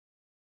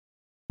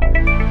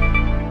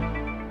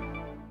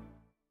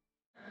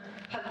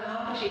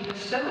Parvati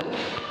herself,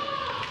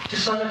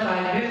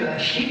 personified Rupa,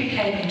 she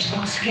became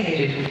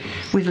intoxicated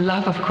with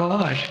love of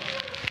God.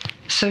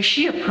 So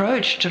she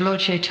approached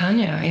Lord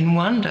Chaitanya in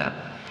wonder.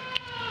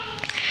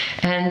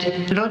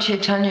 And Lord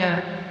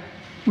Chaitanya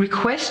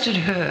requested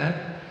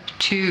her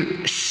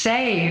to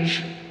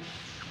save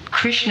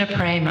Krishna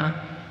Prema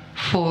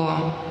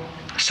for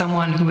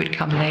someone who would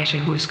come later,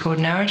 who was called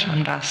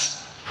Narottama.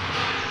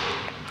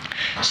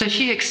 So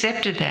she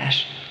accepted that.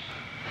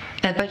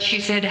 But she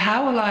said,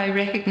 how will I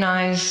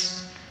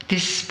recognize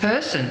this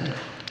person?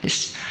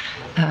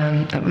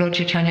 Lord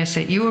Chaitanya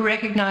said, you will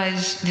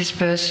recognize this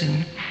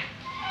person,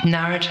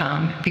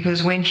 Narottama,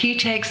 because when he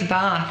takes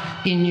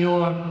bath in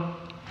your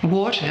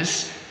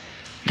waters,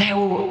 they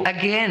will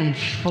again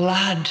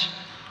flood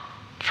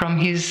from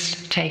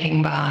his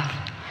taking bath.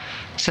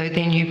 So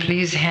then you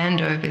please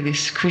hand over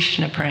this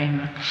Krishna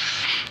Prema.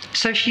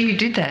 So she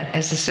did that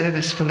as a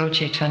service for Lord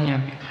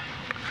Chaitanya.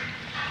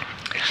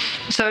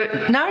 So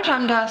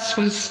Narottama Das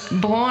was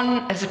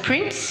born as a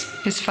prince.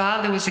 His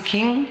father was a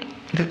king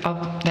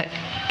of that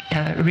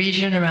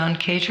region around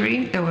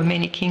Kateri. There were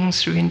many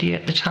kings through India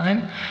at the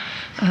time.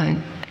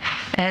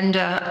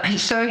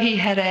 So he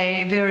had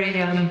a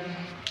very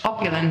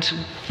opulent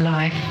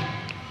life.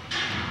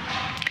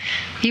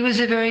 He was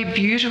a very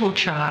beautiful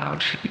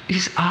child.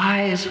 His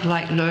eyes were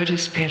like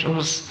lotus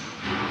petals.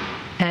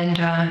 And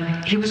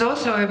he was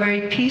also a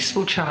very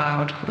peaceful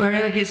child.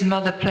 Wherever his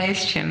mother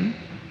placed him,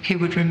 he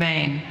would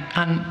remain.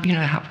 And you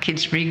know how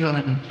kids wriggle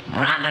and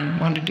run and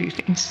want to do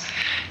things.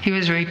 He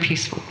was very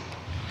peaceful.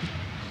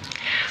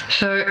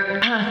 So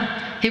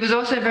he was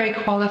also very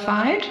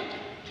qualified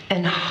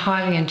and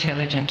highly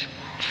intelligent.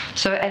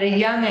 So at a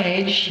young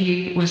age,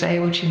 he was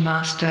able to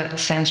master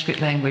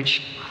Sanskrit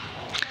language.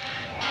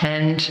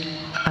 And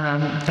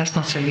that's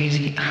not so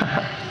easy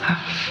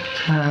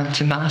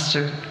to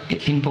master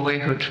in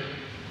boyhood.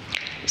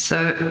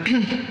 So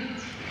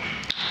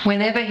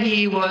whenever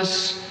he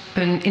was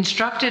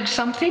instructed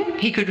something,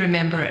 he could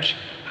remember it.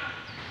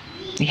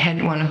 He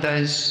had one of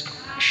those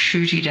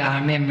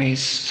Shrutidar memories,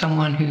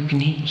 someone who can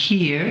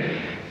hear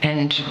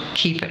and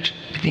keep it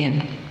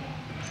within.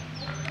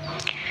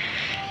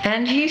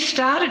 And he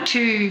started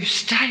to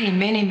study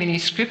many, many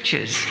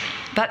scriptures.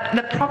 But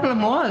the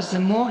problem was, the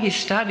more he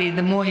studied,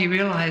 the more he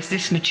realized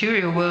this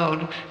material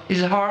world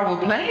is a horrible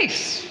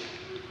place.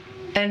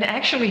 And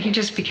actually, he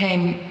just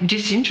became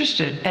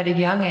disinterested at a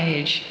young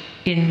age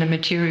in the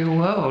material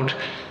world.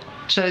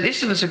 So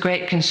this was a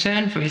great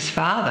concern for his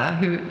father,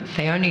 who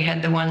they only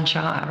had the one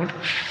child.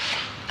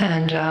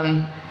 And,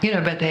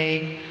 but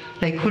they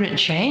couldn't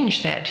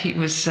change that. He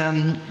was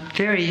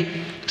very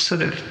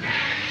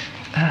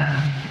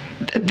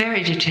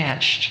very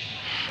detached.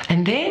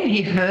 And then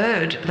he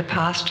heard the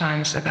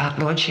pastimes about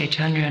Lord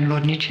Chaitanya and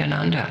Lord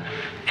Nityananda,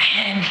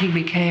 and he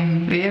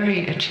became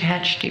very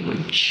attached. He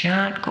would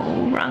chant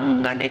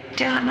Gauranga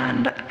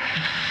Nityananda.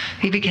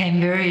 He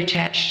became very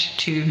attached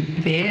to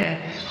their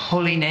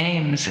holy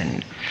names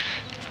and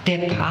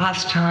their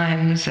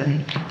pastimes,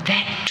 and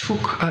that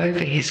took over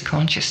his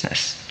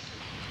consciousness,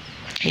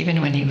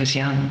 even when he was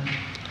young.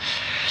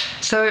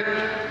 So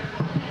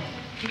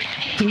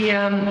he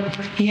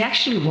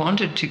actually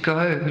wanted to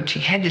go, he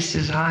had this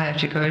desire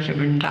to go to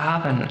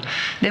Vrindavan.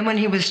 Then when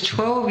he was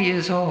 12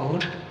 years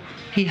old,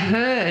 he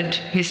heard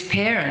his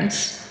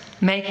parents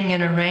making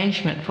an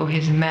arrangement for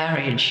his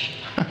marriage,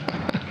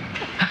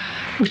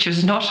 which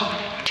was not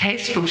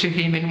tasteful to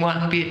him in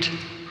one bit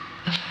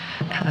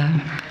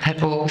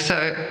at all.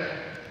 So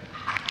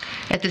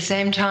at the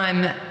same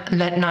time,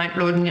 that night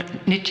Lord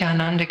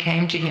Nityananda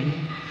came to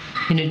him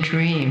in a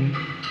dream.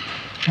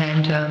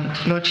 And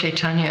Lord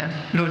Chaitanya,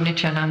 Lord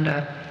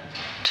Nityananda,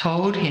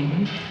 told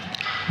him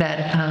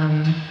that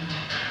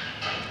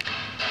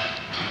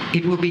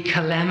it will be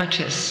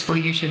calamitous for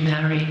you to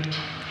marry.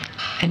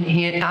 And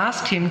he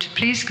asked him to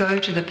please go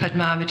to the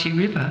Padmavati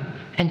river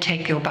and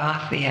take your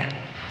bath there.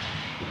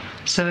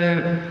 So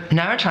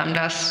Narottama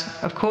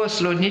Das, of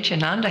course, Lord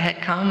Nityananda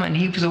had come, and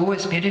he was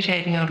always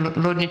meditating on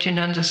Lord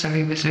Nityananda, so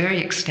he was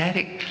very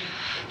ecstatic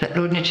that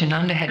Lord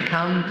Nityananda had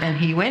come, and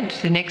he went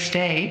the next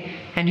day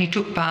and he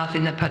took bath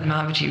in the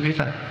Padmavati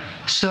river.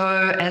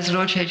 So as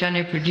Lord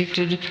Chaitanya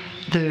predicted,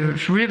 the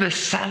river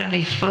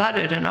suddenly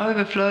flooded and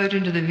overflowed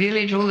into the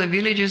village. All the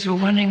villagers were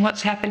wondering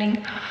what's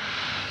happening.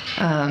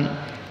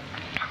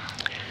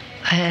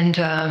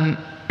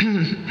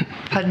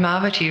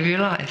 Padmavati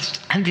realized,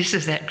 and this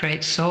is that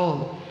great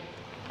soul.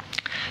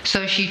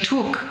 So she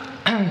took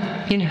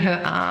in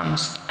her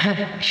arms,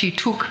 she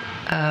took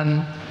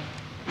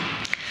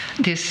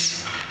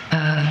this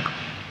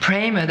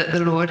prema that the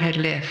Lord had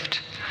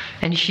left.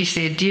 And she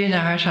said, "Dear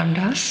Narottama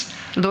Das,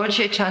 Lord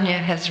Chaitanya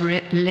has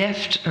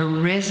left a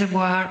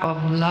reservoir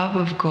of love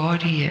of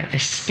God here,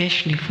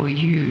 especially for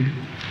you.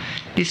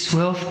 This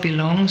wealth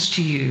belongs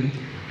to you.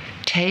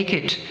 Take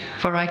it,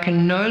 for I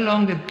can no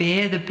longer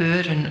bear the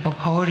burden of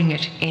holding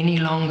it any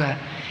longer.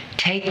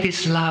 Take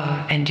this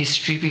love and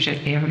distribute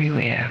it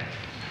everywhere."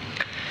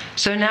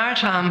 So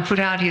Narottama put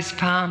out his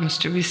palms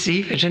to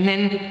receive it, and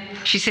then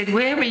she said,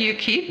 "Where will you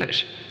keep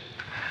it?"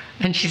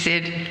 And she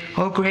said,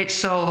 "Oh, great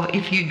soul,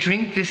 if you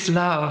drink this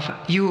love,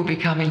 you will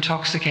become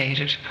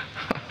intoxicated."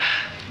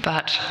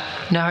 But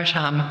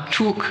Narottama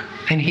took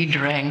and he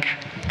drank,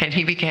 and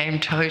he became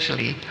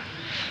totally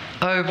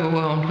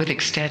overwhelmed with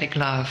ecstatic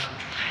love.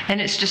 And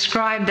it's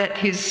described that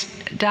his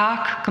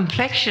dark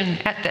complexion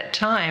at that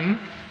time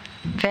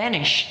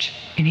vanished,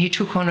 and he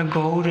took on a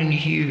golden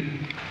hue.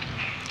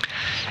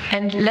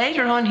 And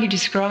later on he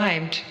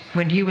described,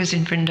 when he was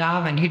in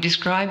Vrindavan, he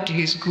described to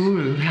his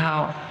guru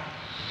how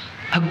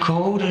a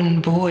golden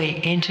boy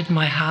entered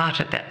my heart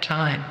at that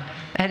time.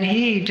 And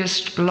he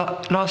just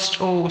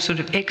lost all sort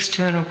of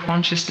external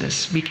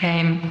consciousness,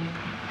 became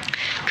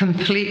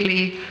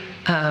completely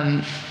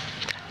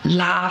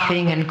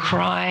laughing and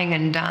crying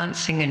and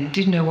dancing and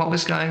didn't know what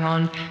was going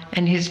on.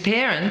 And his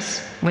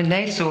parents, when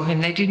they saw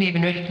him, they didn't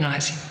even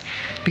recognize him,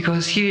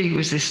 because here he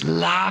was, this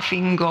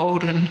laughing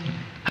golden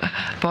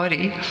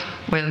body,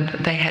 when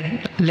they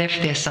had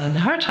left their son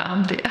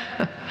Narottama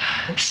there.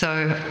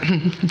 So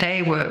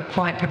they were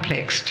quite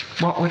perplexed.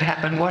 What would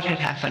happen? What had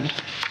happened?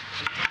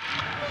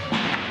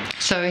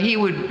 So he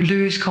would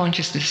lose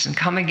consciousness and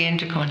come again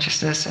to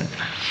consciousness.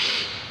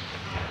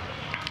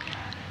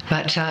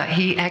 But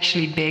he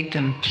actually begged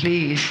them,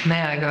 "Please,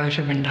 may I go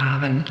to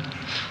Vrindavan?"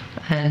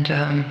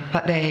 And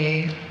but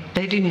they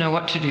didn't know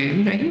what to do.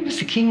 You know, he was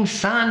the king's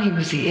son. He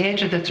was the heir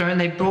to the throne.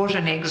 They brought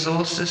an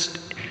exorcist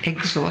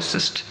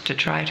to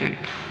try to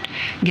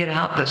get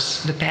out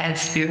the bad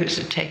spirits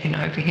that had taken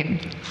over him.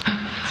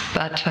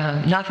 But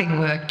nothing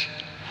worked.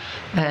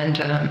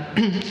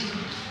 And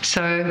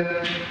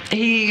so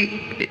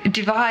he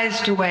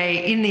devised a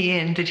way in the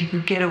end that he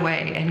could get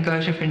away and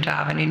go to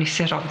Vrindavan, and he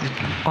set off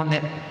on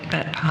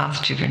that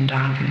path to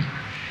Vrindavan.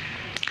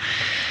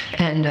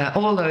 And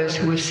all those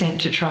who were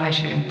sent to try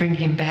to bring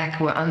him back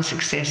were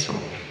unsuccessful.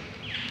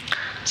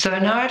 So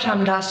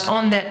Narottama Das,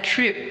 on that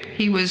trip,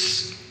 he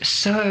was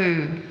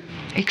so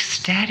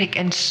ecstatic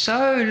and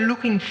so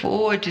looking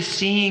forward to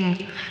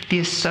seeing the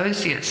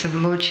associates of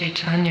Lord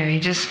Chaitanya. He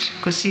just,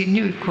 because he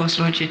knew, of course,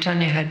 Lord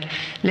Chaitanya had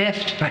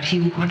left, but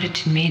he wanted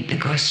to meet the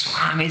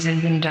Goswamis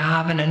in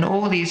Vrindavan and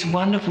all these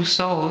wonderful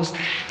souls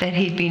that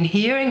he'd been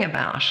hearing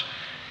about.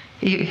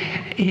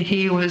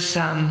 He was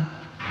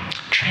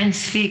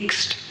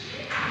transfixed.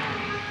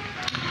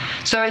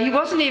 So he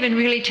wasn't even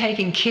really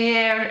taking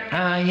care.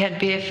 He had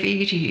bare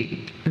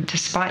feet,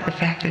 despite the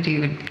fact that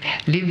he had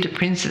lived a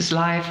prince's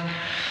life.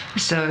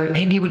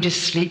 And he would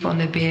just sleep on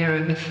the bare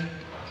earth.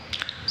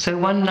 So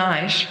one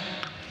night,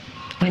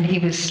 when he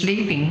was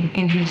sleeping,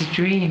 in his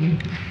dream,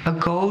 a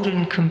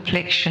golden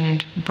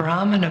complexioned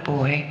Brahmana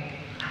boy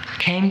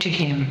came to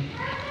him,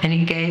 and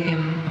he gave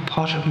him a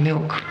pot of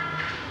milk.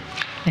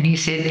 And he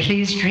said,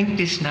 "Please drink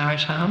this,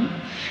 Narottama,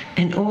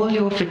 and all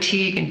your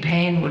fatigue and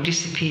pain will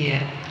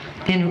disappear.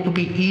 Then it will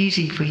be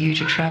easy for you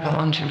to travel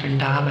on to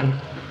Vrindavan."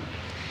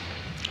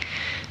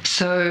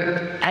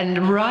 So,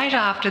 and right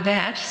after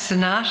that,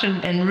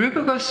 Sanatan and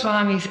Rupa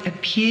Goswamis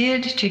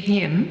appeared to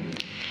him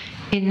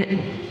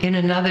in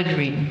another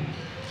dream.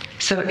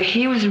 So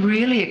he was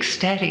really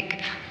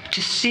ecstatic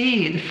to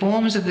see the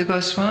forms of the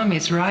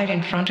Goswamis right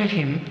in front of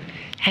him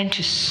and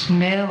to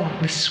smell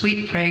the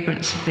sweet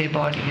fragrance of their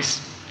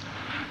bodies.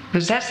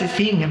 Because that's the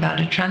thing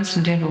about a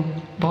transcendental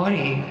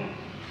body.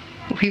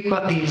 We've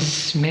got these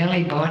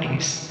smelly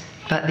bodies,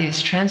 but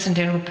these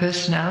transcendental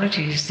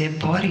personalities, their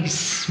bodies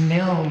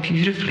smell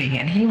beautifully,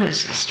 and he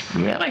was just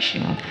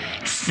relishing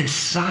the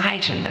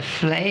sight and the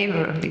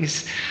flavour of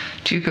these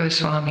two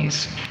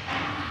Goswamis.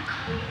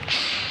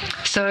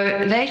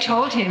 So they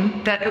told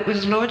him that it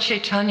was Lord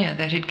Chaitanya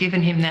that had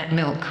given him that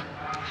milk.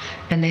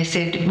 And they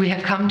said, "We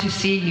have come to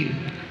see you.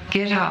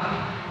 Get up,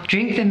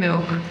 drink the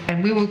milk,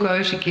 and we will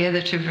go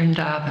together to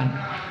Vrindavan.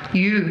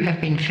 You have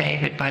been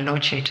favoured by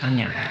Lord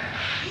Chaitanya."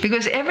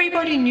 Because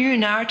everybody knew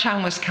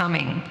Narottama was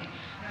coming.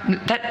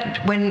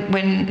 That when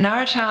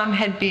Narottama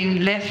had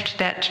been left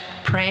that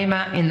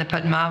prema in the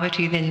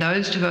Padmavati, then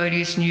those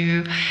devotees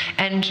knew,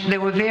 and there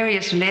were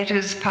various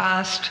letters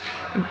passed.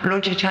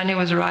 Lord Chaitanya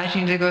was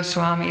writing to the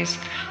Goswamis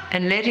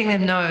and letting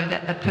them know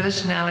that a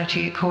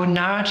personality called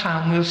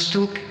Narottama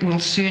will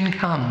soon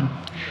come,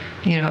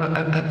 you know,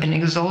 an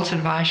exalted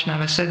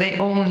Vaishnava. So they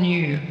all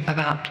knew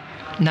about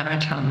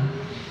Narottama.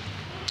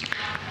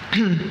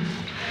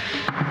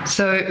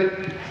 So,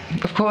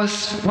 of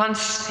course,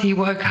 once he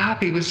woke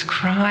up, he was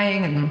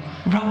crying and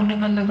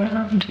rolling on the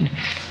ground. And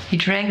he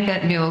drank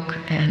that milk,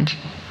 and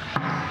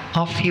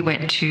off he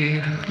went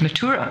to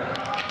Mathura.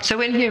 So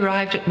when he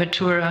arrived at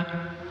Mathura,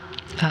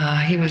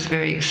 he was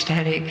very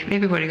ecstatic.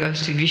 Everybody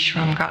goes to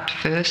Vishramghat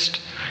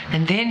first,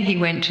 and then he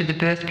went to the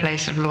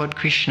birthplace of Lord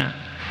Krishna.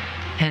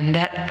 And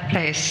that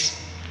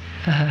place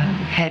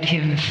had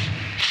him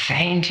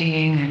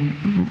fainting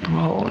and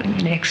rolling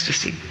in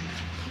ecstasy.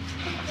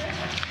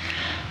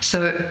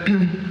 So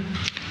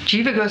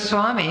Jiva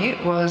Goswami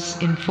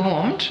was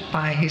informed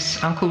by his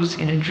uncles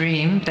in a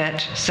dream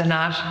that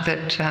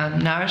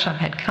Narottama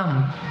had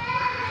come,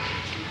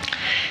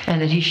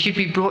 and that he should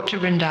be brought to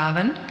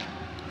Vrindavan,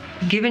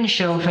 given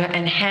shelter,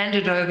 and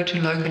handed over to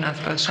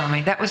Lokanath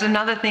Goswami. That was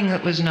another thing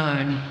that was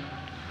known.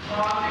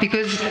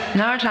 because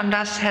Narottama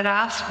Das had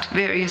asked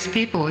various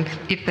people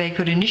if they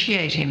could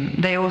initiate him.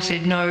 They all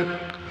said, no,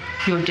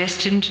 you're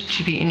destined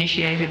to be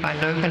initiated by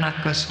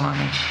Lokanath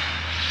Goswami.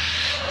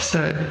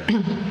 So,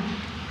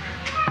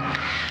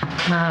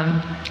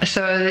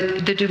 so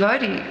the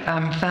devotee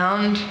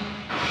found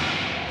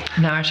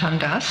Narottama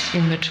Das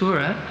in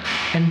Mathura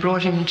and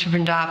brought him to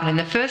Vrindavan. And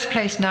the first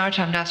place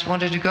Narottama Das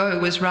wanted to go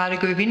was Radha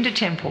Govinda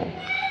Temple.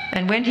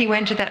 And when he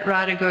went to that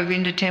Radha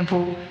Govinda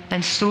Temple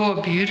and saw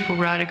beautiful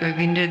Radha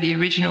Govinda, the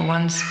original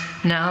ones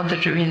now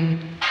that are in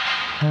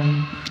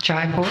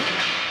Jaipur,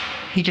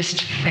 he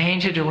just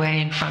fainted away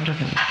in front of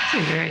them.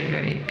 It's very,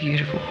 very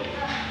beautiful.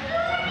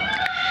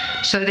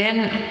 So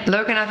then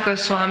Lokanath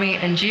Goswami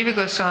and Jiva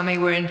Goswami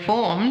were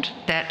informed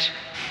that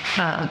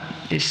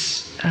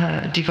this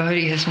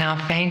devotee has now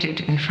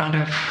fainted in front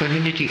of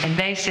Govindaji, and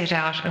they set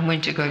out and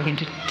went to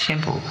Govinda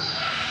Temple.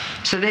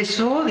 So they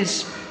saw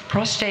this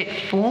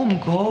prostrate form,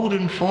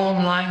 golden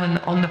form, lying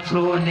on the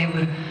floor, and they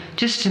were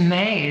just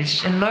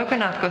amazed. And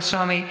Lokanath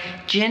Goswami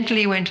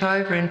gently went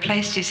over and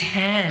placed his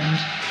hand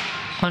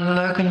on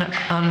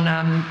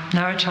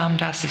Narottama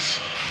Das's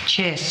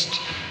chest.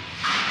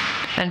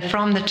 And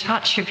from the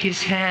touch of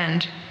his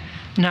hand,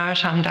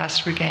 Narottama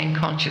Das regained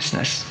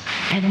consciousness.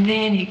 And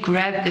then he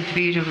grabbed the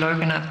feet of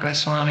Lokanath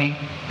Goswami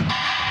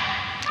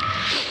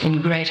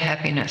in great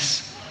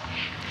happiness.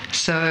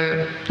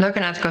 So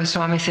Lokanath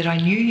Goswami said, I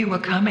knew you were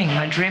coming.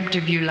 I dreamt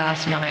of you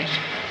last night.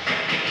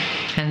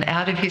 And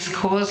out of his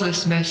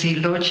causeless mercy,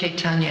 Lord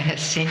Chaitanya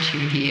has sent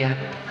you here.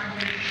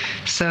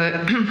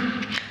 So,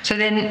 so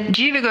then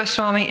Jiva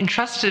Goswami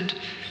entrusted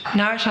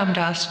Narottama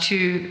Das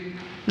to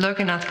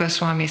Lokanath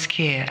Goswami's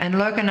care. And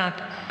Lokanath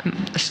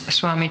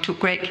Swami took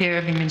great care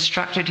of him,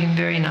 instructed him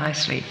very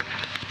nicely.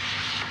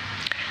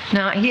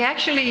 Now, he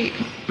actually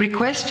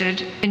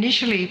requested,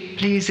 initially,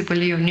 please,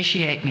 will you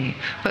initiate me?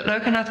 But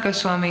Lokanath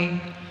Goswami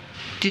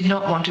did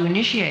not want to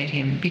initiate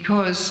him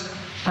because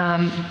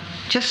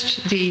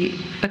just the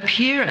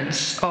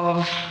appearance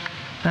of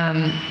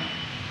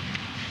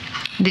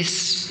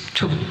this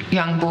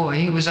young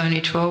boy, who was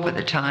only 12 at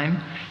the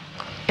time,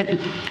 it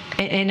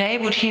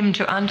enabled him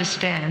to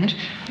understand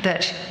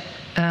that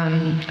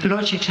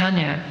Lord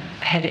Chaitanya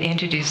had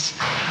entered his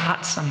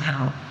heart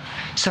somehow.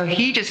 So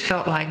he just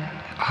felt like,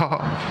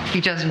 oh,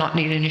 he does not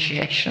need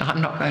initiation.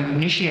 I'm not going to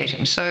initiate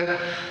him. So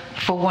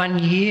for 1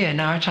 year,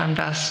 Narottama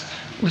Das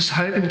was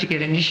hoping to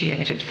get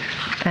initiated.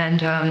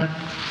 And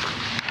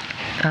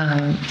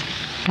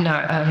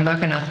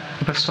Lokanath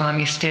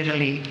Goswami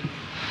steadily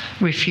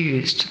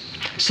refused.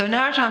 So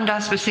Narottama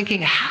Das was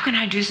thinking, how can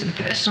I do some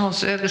personal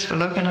service for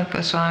Lokanath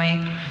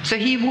Goswami? So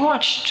he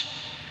watched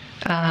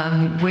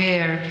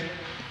where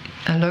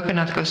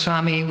Lokanath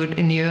Goswami would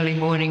in the early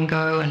morning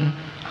go and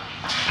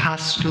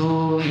pass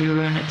stool,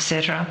 urine,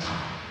 etc.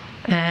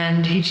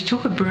 And he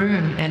took a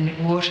broom and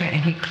water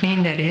and he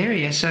cleaned that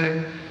area.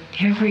 So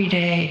every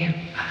day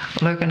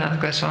Lokanath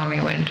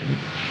Goswami went and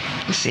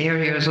this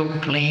area is all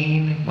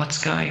clean, what's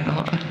going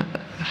on?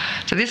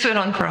 So this went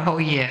on for a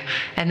whole year.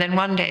 And then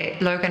one day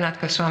Lokanath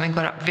Goswami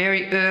got up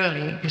very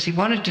early because he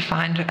wanted to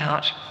find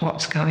out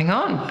what's going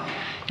on.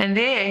 And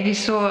there he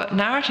saw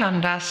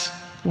Narottama Das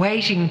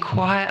waiting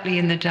quietly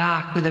in the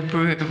dark with a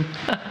broom.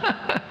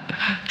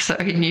 So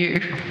he knew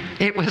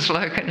it was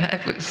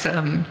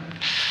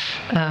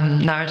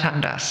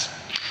Narottama Das.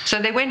 So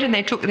they went and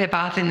they took their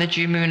bath in the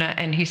Jamuna,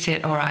 and he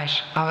said, all right,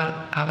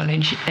 I will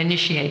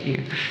initiate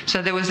you.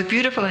 So there was a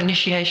beautiful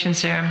initiation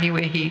ceremony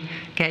where he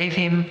gave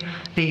him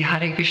the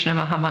Hare Krishna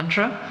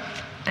Mahamantra,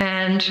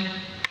 and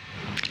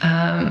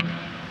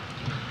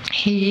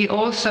he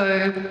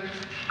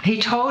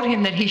told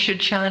him that he should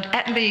chant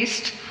at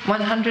least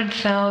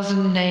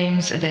 100,000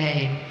 names a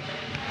day.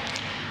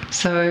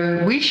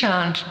 So we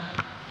chant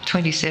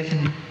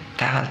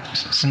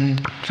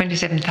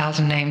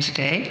 27,000 names a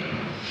day.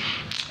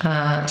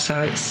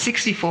 So it's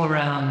 64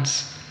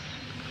 rounds.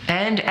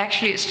 And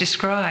actually it's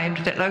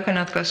described that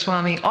Lokanath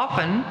Goswami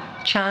often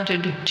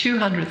chanted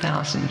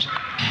 200,000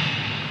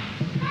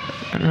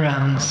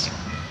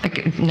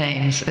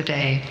 names a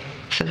day.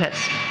 So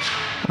that's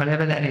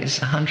whatever that is,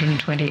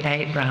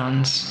 128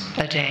 rounds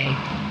a day.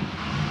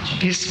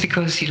 Just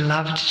because he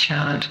loved to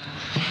chant.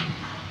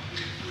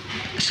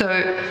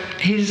 So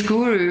his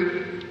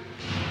guru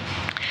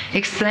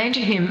explained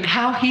to him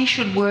how he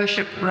should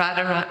worship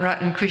Radha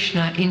and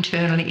Krishna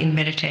internally in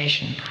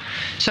meditation.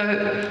 So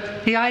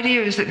the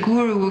idea is that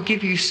Guru will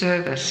give you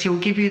service. He'll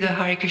give you the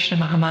Hare Krishna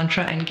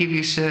Mahamantra and give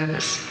you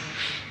service.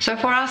 So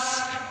for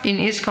us in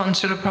ISKCON,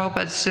 Srila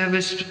Prabhupada's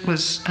service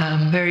was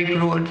very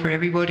broad for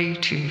everybody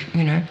to,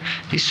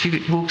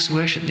 distribute books,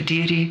 worship the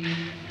deity,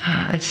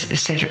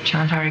 etc.,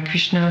 chant Hare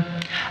Krishna.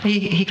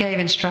 He gave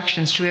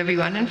instructions to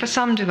everyone, and for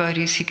some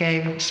devotees he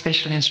gave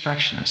special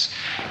instructions.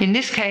 In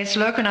this case,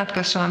 Lokanath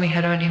Goswami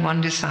had only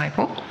one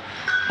disciple,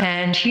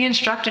 and he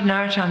instructed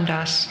Narottama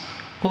Das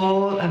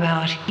all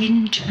about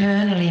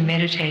internally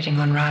meditating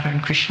on Radha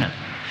and Krishna,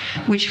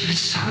 which was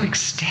so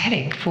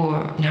ecstatic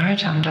for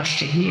Narottama Das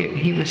to hear.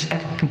 He was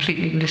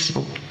completely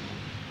blissful.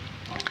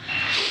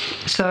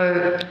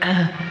 So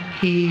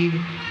he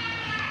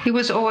He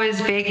was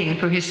always begging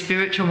for his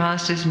spiritual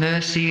master's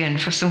mercy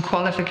and for some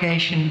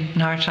qualification,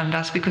 Narottama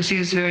Das, because he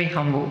was very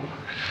humble.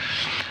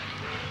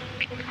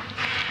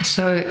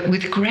 So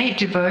with great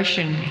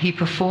devotion, he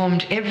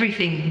performed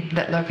everything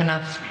that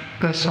Lokanath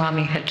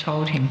Goswami had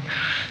told him.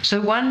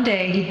 So one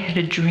day he had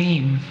a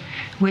dream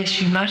where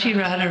Srimati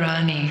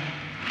Radharani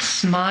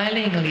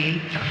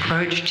smilingly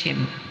approached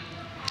him,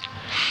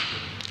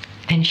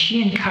 and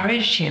she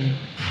encouraged him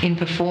in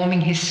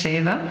performing his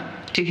seva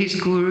to his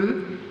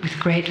guru with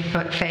great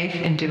faith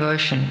and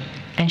devotion.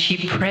 And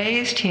she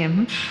praised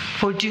him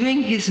for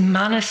doing his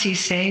Manasi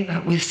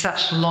seva with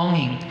such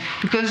longing,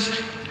 because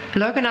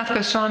Lokanath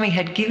Goswami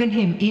had given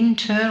him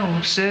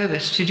internal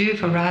service to do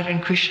for Radha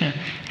and Krishna,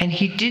 and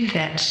he did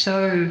that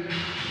so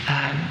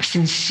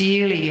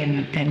sincerely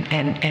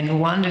and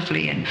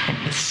wonderfully and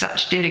with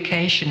such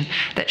dedication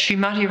that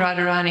Srimati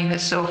Radharani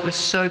herself was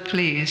so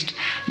pleased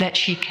that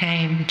she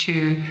came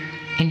to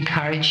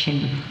encourage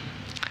him.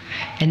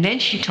 And then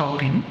she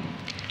told him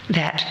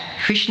that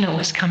Krishna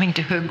was coming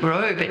to her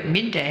grove at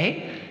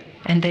midday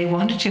and they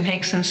wanted to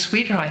make some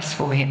sweet rice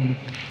for him.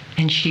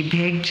 And she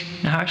begged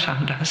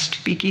Narottama Das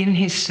to begin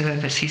his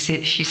service. She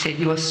said,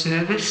 your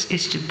service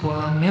is to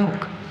boil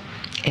milk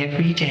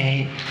every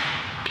day.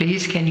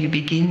 Please, can you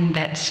begin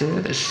that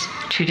service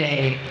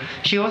today?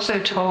 She also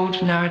told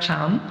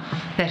Narottama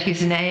that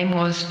his name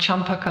was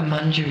Champaka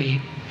Manjari.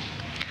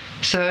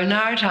 So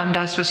Narottama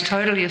Das was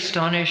totally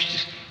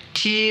astonished,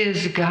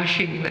 tears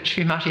gushing that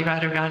Srimati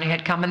Radharani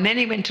had come. And then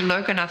he went to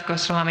Lokanath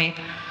Goswami,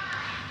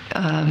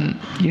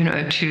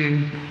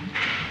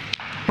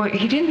 well,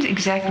 he didn't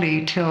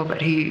exactly tell, but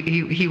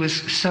he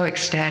was so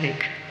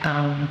ecstatic,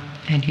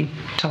 and he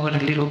told a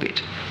little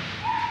bit.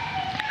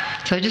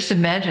 So just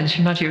imagine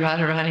Srimati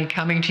Radharani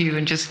coming to you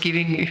and just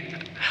giving you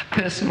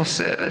personal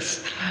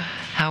service.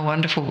 How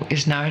wonderful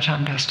is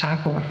Narottama Das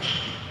Thakur?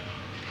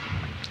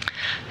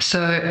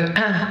 So,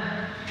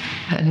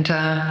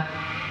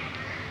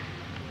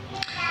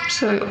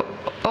 so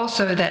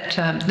also that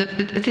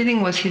the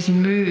thing was, his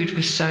mood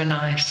was so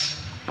nice.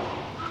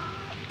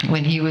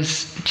 When he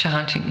was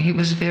chanting, he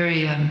was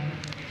very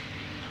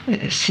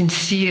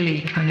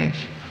sincerely kind of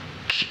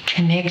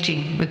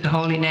connecting with the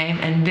holy name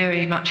and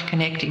very much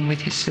connecting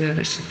with his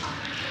service.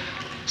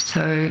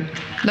 So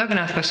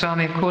Lokanath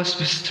Goswami, of course,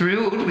 was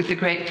thrilled with the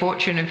great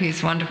fortune of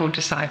his wonderful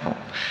disciple.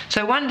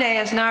 So one day,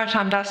 as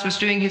Narottama Das was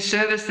doing his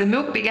service, the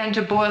milk began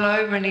to boil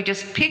over, and he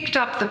just picked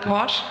up the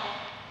pot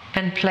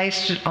and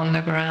placed it on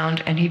the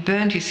ground, and he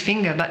burned his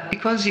finger, but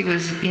because he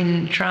was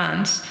in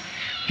trance,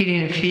 he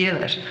didn't feel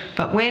it.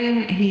 But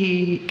when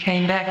he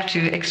came back to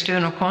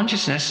external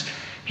consciousness,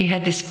 he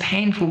had this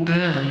painful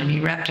burn and he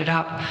wrapped it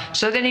up.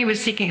 So then he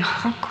was thinking,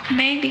 oh,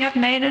 maybe I've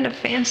made an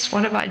offense,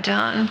 what have I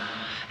done?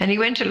 And he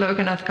went to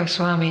Lokanath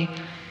Goswami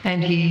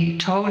and he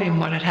told him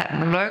what had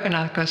happened.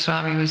 Lokanath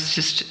Goswami was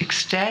just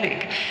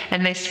ecstatic,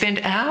 and they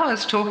spent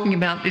hours talking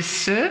about this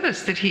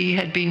service that he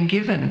had been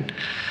given.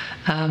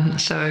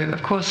 So,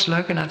 of course,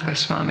 Lokanath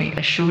Goswami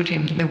assured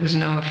him there was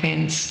no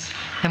offence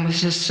and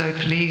was just so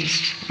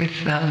pleased with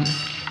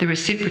the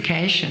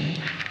reciprocation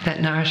that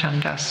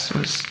Narottama Das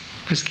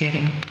was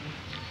getting.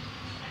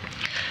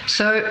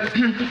 So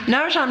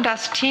Narottama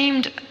Das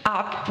teamed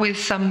up with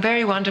some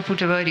very wonderful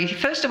devotees.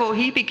 First of all,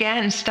 he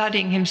began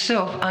studying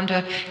himself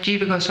under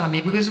Jiva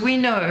Goswami, because we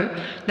know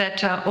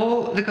that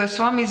all the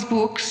Goswami's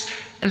books,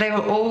 they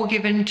were all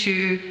given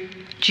to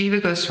Jiva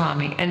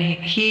Goswami, and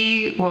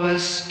he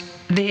was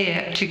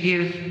there to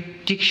give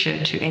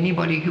diksha to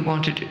anybody who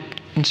wanted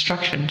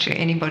instruction, to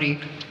anybody,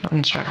 not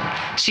instruction,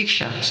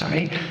 siksha,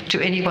 sorry, to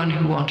anyone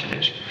who wanted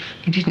it.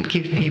 He didn't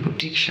give people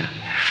diksha.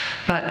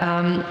 But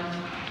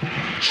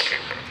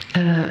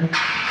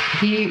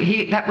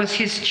that was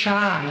his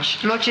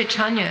charge. Lord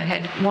Chaitanya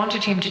had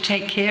wanted him to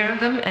take care of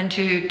them and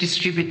to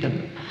distribute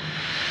them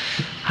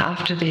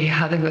after the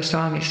other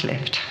Goswamis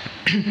left.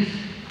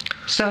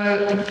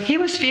 So he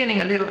was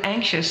feeling a little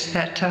anxious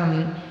that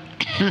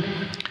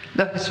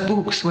those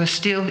books were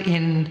still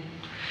in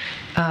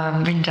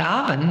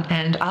Vrindavan,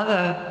 and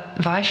other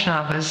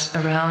Vaishnavas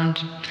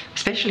around,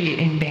 especially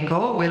in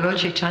Bengal, where Lord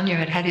Chaitanya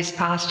had had his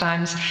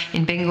pastimes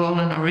in Bengal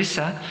and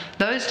Orissa.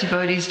 Those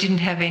devotees didn't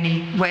have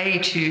any way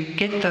to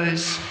get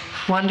those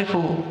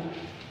wonderful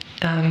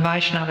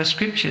Vaishnava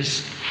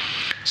scriptures.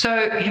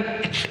 So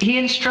he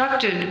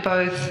instructed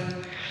both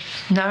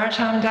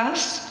Narottama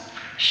Das,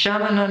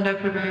 Shyamananda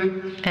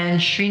Prabhu, and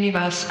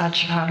Srinivas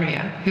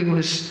Acharya, who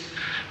was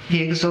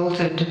the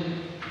exalted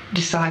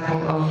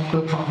disciple of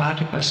Gopal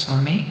Bhatta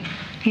Goswami.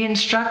 He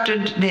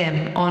instructed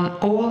them on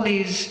all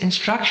these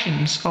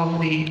instructions of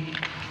the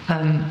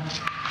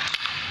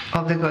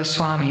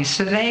Goswamis.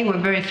 So they were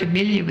very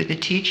familiar with the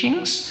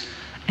teachings,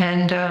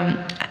 and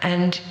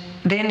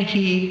then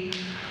he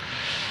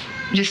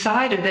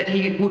decided that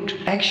he would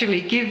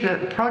actually give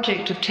the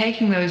project of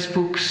taking those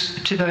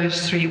books to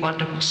those three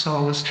wonderful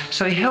souls.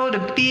 So he held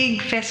a big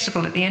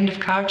festival at the end of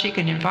Kartik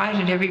and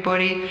invited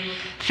everybody,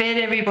 fed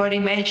everybody,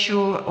 made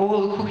sure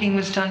all the cooking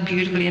was done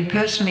beautifully, and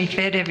personally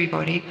fed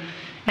everybody.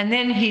 And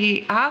then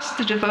he asked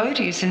the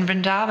devotees in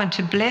Vrindavan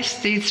to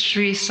bless these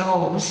 3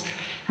 souls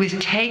with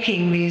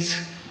taking these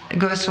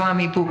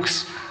Goswami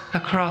books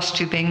across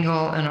to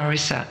Bengal and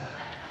Orissa.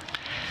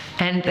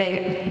 And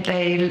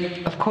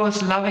they of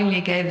course, lovingly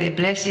gave their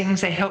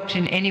blessings. They helped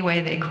in any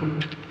way they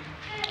could.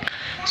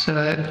 So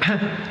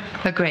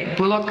a great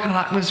bullock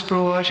cart was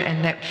brought,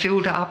 and that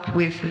filled up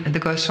with the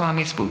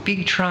Goswami's book,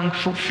 big trunk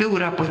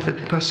filled up with the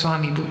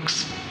Goswami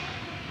books.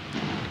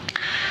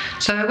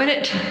 So when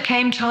it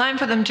came time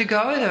for them to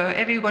go, though,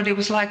 everybody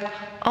was like,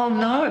 oh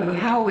no,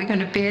 how are we going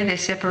to bear their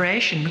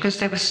separation? Because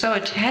they were so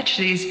attached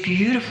to these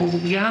beautiful,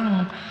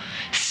 young,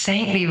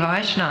 saintly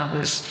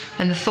Vaishnavas,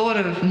 and the thought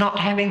of not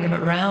having them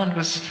around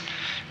was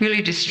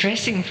really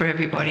distressing for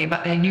everybody,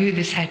 but they knew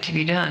this had to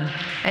be done.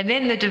 And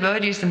then the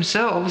devotees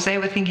themselves, they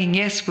were thinking,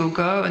 yes, we'll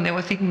go, and they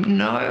were thinking,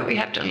 no, we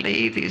have to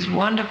leave these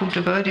wonderful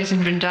devotees in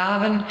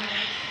Vrindavan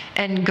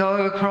and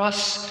go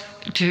across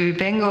to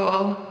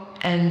Bengal,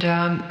 and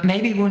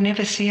maybe we'll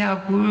never see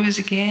our gurus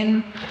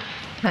again.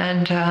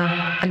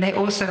 And they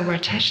also were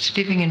attached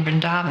to living in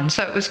Vrindavan.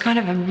 So it was kind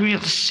of a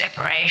real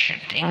separation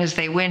thing as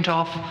they went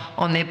off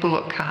on their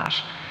bullock cart.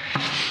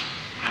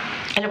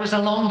 And it was a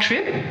long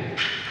trip.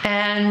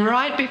 And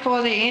right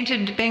before they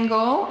entered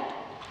Bengal,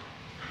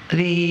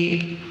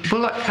 the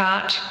bullock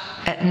cart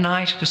at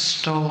night was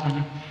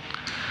stolen.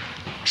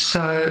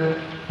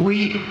 So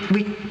we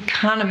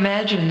can't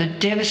imagine the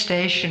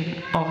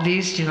devastation of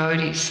these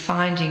devotees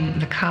finding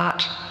the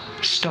cart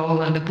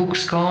stolen, the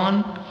books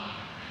gone,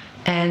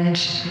 and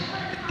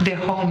their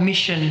whole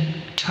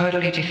mission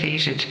totally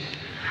defeated.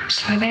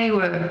 So they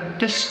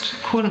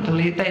couldn't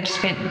believe. They'd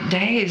spent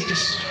days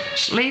just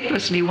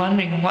sleeplessly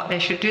wondering what they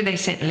should do. They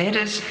sent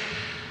letters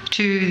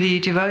to the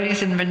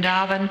devotees in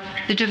Vrindavan.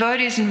 The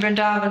devotees in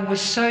Vrindavan were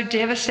so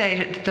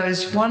devastated that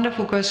those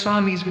wonderful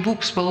Goswami's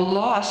books were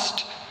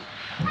lost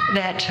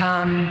that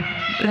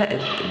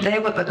they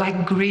were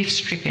like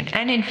grief-stricken.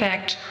 And in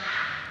fact,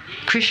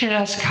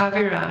 Krishnadas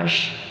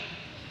Kaviraj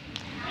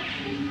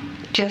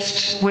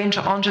just went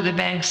onto the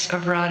banks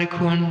of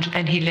Radhakund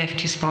and he left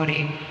his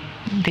body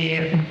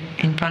there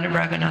in front of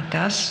Raghunath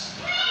Das,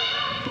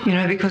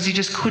 because he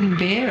just couldn't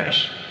bear it,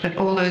 that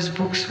all those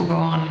books were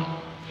gone.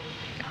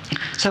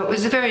 So it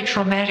was a very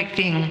traumatic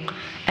thing.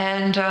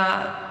 And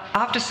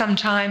after some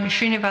time,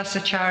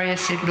 Srinivasacharya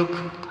said, look,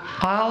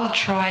 I'll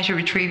try to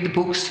retrieve the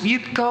books. You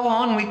go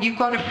on, you've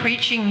got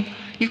preaching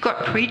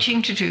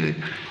to do.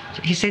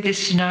 He said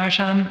this to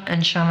Narottam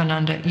and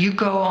Shyamananda. You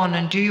go on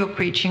and do your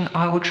preaching.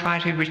 I will try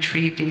to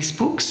retrieve these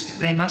books.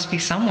 They must be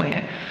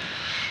somewhere.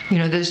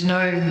 There's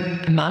no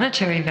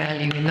monetary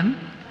value in them.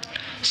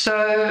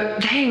 So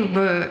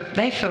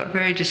they felt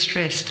very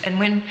distressed. And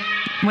when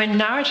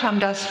Narottam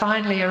Das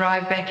finally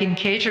arrived back in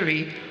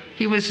Ketari,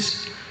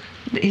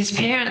 his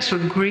parents were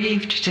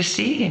grieved to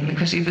see him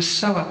because he was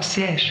so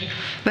upset.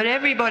 But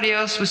everybody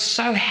else was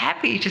so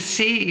happy to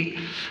see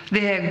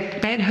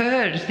they'd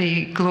heard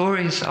the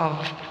glories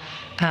of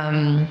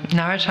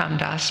Narottam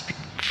Das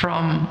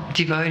from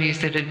devotees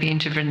that had been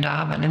to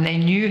Vrindavan, and they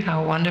knew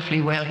how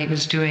wonderfully well he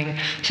was doing.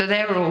 So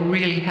they were all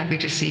really happy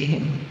to see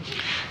him.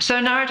 So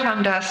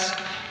Narottam Das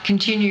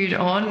continued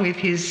on with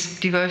his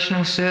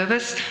devotional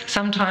service.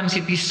 Sometimes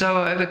he'd be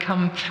so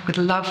overcome with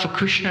love for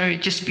Krishna,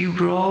 he'd just be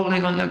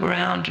rolling on the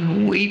ground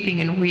and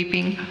weeping and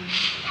weeping.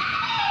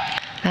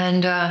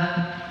 And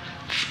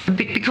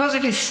because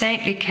of his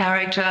saintly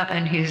character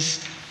and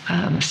his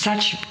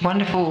such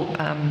wonderful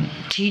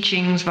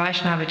teachings,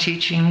 Vaishnava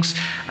teachings,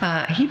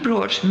 he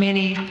brought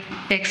many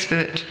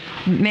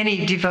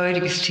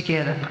devotees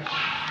together.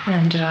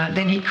 And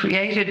then he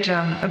created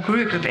a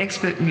group of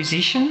expert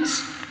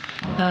musicians,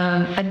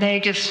 and they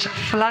just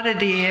flooded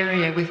the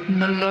area with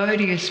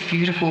melodious,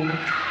 beautiful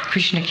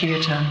Krishna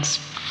kirtans.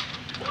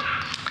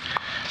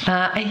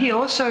 And he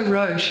also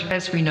wrote,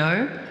 as we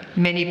know,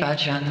 many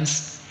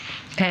bhajans.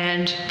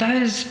 And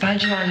those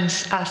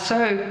bhajans are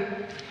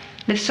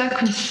they're so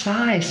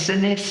concise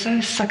and they're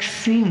so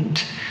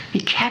succinct.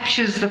 He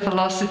captures the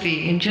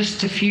philosophy in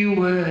just a few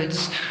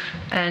words.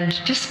 And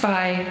just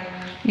by,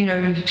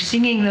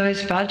 singing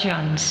those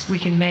bhajans, we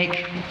can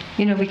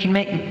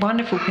make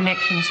wonderful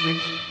connections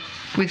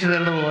with the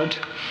Lord.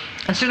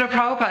 And Srila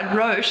Prabhupada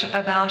wrote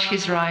about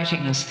his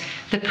writings,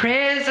 the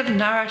prayers of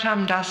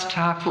Narottam Das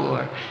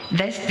Thakur.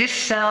 This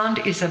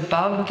sound is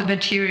above the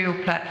material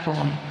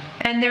platform,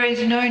 and there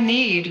is no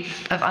need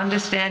of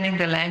understanding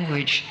the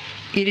language.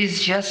 It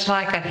is just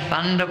like a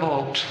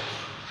thunderbolt.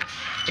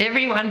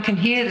 Everyone can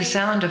hear the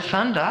sound of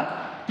thunder.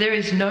 There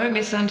is no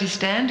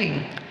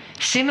misunderstanding.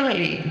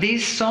 Similarly,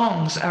 these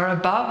songs are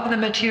above the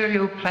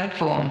material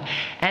platform,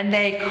 and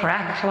they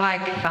crack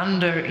like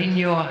thunder in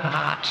your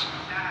heart.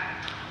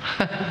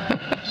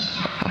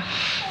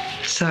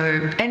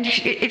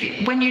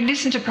 When you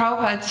listen to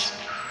Prabhupada's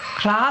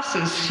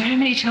classes so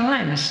many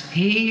times,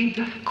 he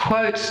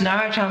quotes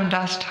Narottam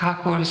Das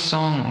Thakur's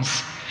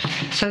songs.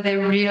 So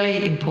they're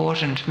really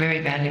important,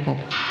 very valuable.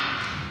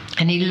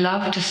 And he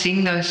loved to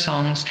sing those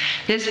songs.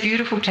 There's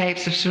beautiful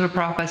tapes of Srila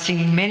Prabhupada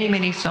singing many,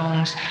 many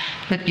songs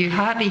that you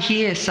hardly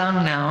hear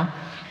sung now,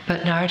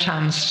 but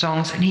Narottama's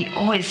songs, and he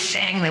always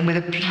sang them with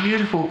a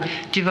beautiful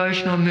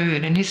devotional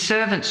mood. And his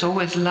servants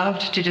always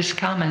loved to just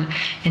come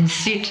and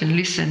sit and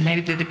listen.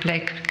 Maybe they'd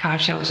play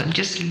cartels and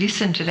just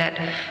listen to that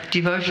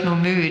devotional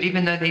mood,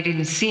 even though they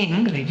didn't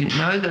sing, they didn't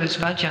know those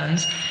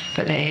bhajans,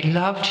 but they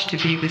loved to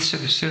be with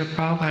Srila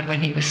Prabhupada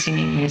when he was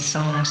singing his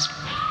songs.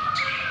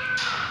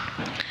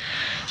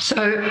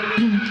 So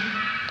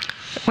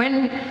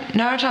when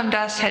Narottama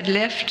Das had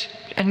left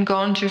and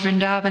gone to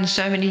Vrindavan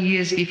so many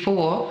years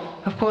before,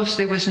 of course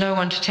there was no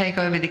one to take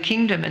over the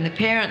kingdom, and the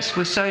parents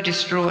were so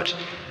distraught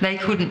they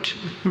could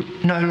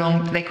no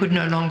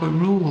longer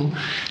rule.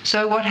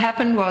 So what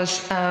happened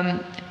was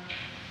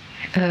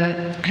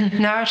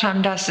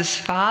Narottama Das's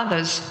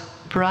father's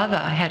brother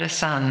had a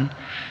son,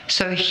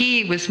 so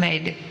he was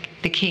made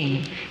the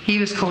king. He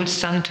was called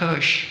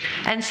Santosh.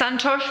 And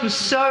Santosh was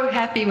so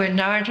happy when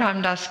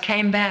Narottama Das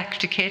came back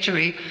to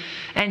Ketari,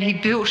 and he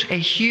built a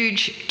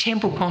huge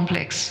temple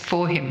complex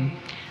for him,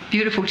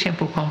 beautiful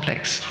temple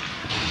complex.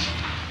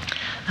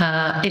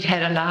 It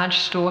had a large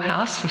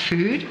storehouse for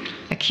food,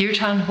 a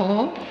kirtan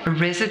hall, a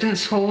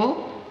residence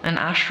hall, an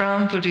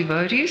ashram for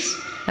devotees,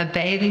 a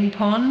bathing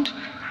pond,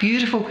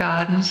 beautiful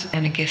gardens,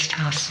 and a guest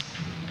house.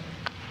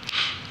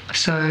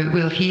 So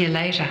we'll hear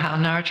later how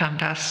Narottama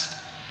Das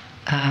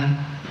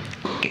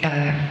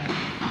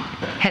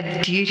had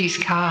the deities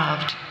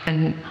carved,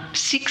 and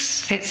 6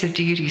 sets of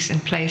deities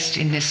and placed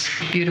in this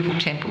beautiful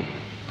temple.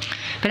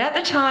 But at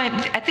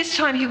this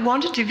time he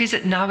wanted to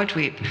visit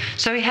Navadvip.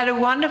 So he had a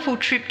wonderful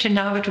trip to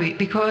Navadvip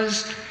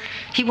because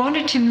he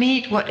wanted to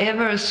meet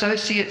whatever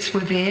associates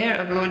were there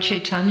of Lord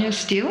Chaitanya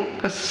still,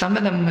 because some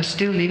of them were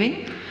still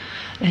living.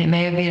 They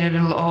may have been a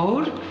little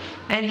old.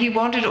 And he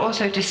wanted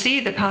also to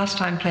see the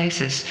pastime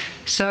places.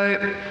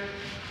 So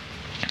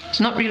it's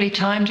not really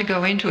time to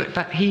go into it,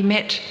 but he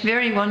met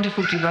very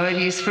wonderful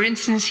devotees. For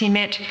instance, he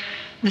met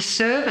the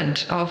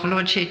servant of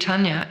Lord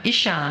Chaitanya,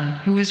 Ishan,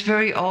 who was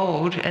very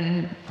old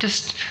and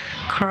just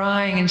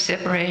crying in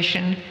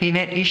separation. He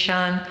met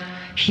Ishan.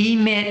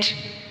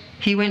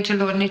 He went to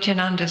Lord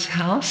Nityananda's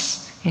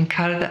house in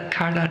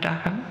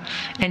Karladaka,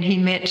 and he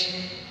met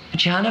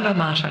Janava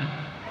Mata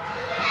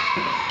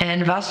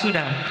and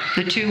Vasudha,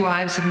 the 2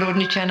 wives of Lord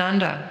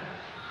Nityananda.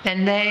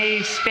 And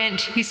he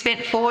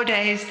spent 4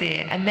 days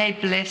there, and they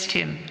blessed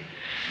him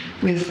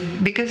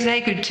because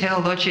they could tell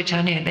Lord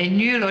Chaitanya, they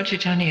knew Lord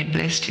Chaitanya had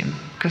blessed him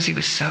because he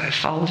was so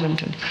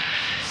effulgent.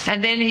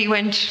 And then he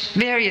went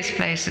various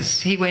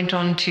places. He went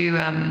on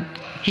to,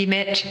 he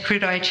met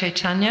Hridaya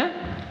Chaitanya,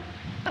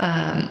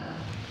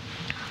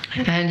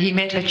 and he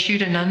met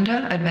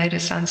Achyutananda,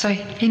 Advaita's son. So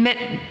he met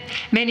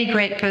many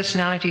great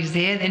personalities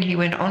there. Then he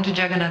went on to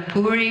Jagannath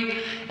Puri,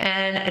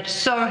 and it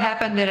so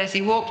happened that as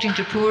he walked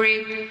into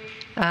Puri,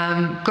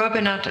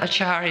 Gopinath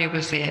Acharya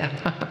was there.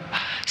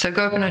 So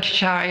Gopinath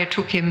Acharya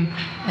took him,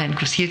 and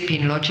because he had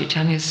been Lord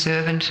Chaitanya's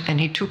servant, and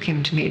he took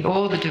him to meet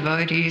all the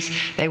devotees.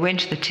 They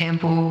went to the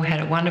temple, had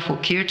a wonderful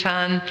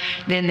kirtan.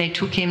 Then they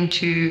took him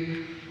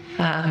to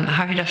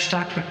Haridas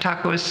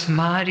Thakur's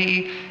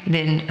Samadhi,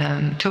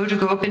 then Toja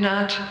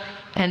Gopinath.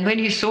 And when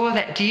he saw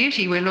that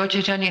deity where Lord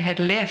Chaitanya had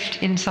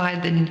left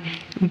inside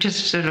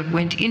just sort of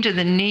went into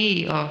the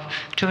knee of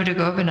Toja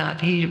Gopinath,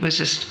 he was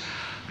just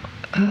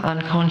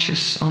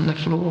unconscious on the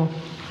floor.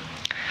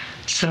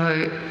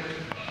 So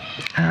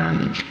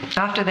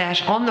after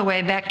that, on the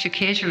way back to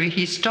Ketari,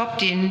 he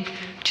stopped in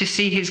to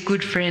see his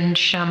good friend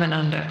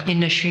Shamananda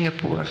in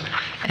Singapore.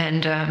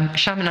 And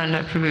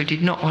Shamananda Prabhu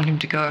did not want him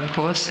to go, of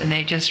course, and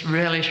they just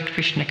relished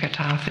Krishna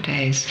Katha for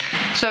days.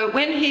 So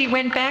when he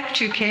went back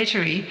to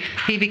Ketari,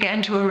 he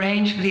began to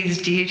arrange for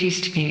these deities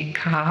to be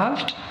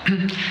carved,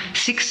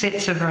 6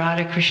 sets of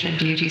Radha Krishna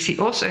deities. He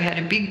also had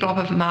a big blob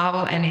of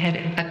marble, and he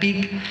had a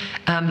big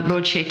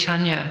Lord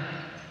Chaitanya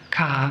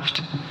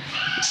carved.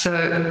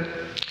 So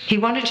he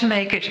wanted to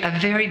make it a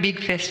very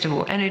big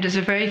festival, and it is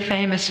a very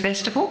famous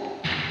festival.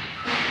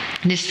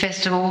 This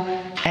festival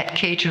at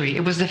Ketari.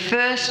 It was the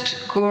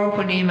first Gaura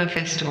Purnima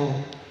festival.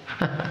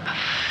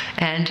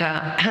 And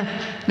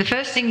the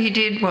first thing he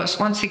did was,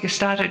 once he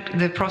started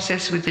the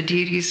process with the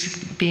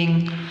deities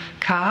being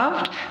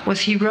carved, was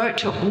he wrote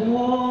to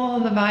all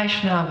the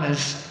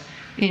Vaishnavas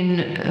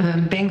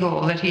in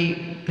Bengal that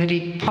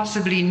he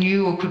possibly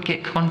knew or could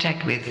get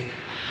contact with.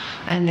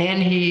 And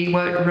then he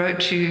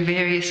wrote to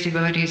various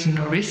devotees in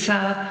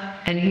Orissa,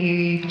 and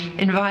he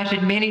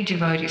invited many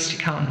devotees to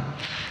come.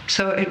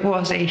 So it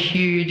was a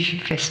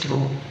huge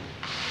festival.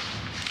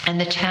 And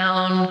the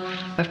town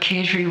of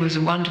Ketari was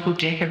wonderful,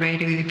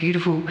 decorated with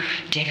beautiful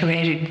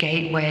decorated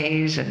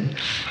gateways and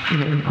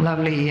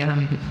lovely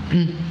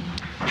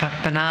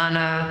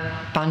banana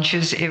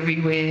bunches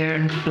everywhere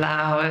and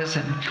flowers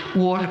and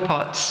water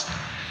pots.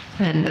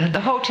 And the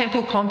whole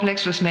temple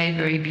complex was made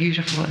very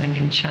beautiful and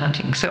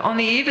enchanting. So on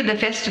the eve of the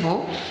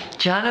festival,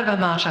 Janava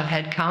Mata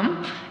had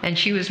come, and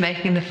she was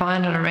making the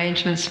final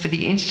arrangements for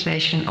the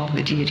installation of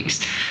the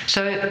deities.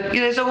 So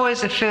there's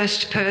always a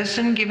first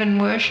person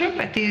given worship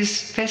at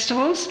these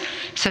festivals.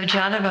 So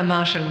Janava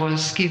Mata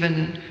was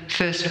given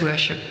first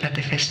worship at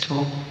the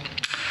festival.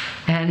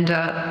 And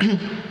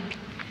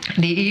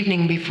the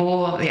evening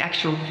before the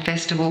actual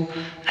festival,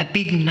 a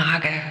big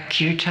Naga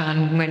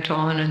kirtan went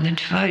on, and the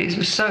devotees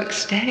were so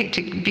ecstatic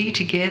to be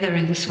together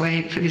in this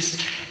way for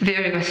this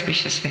very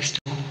auspicious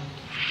festival.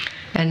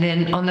 And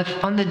then on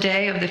the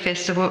day of the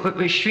festival, it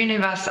was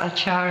Srinivas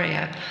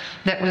Acharya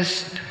that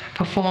was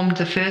performed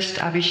the first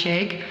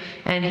Abhishek,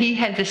 and he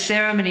had the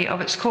ceremony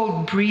of, it's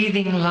called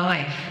breathing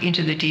life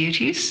into the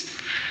deities.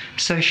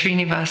 So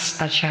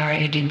Srinivas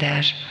Acharya did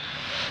that.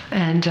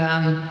 And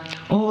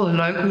all the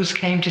locals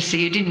came to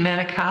see. It didn't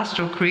matter caste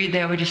or creed,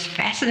 they were just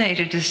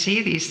fascinated to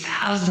see these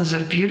thousands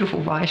of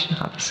beautiful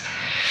Vaishnavas.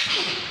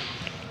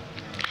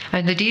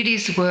 And the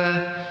deities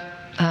were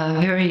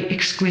very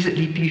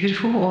exquisitely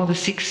beautiful, all the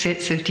 6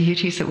 sets of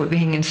deities that were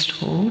being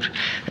installed.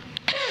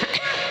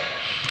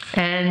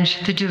 And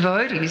the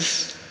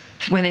devotees,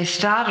 when they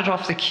started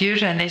off the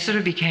kirtan, they sort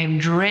of became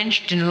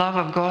drenched in love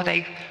of God.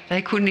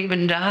 They couldn't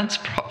even dance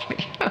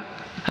properly.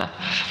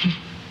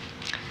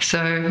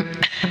 So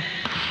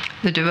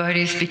the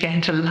devotees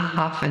began to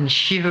laugh and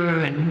shiver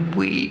and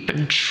weep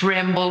and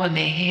tremble, and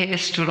their hair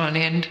stood on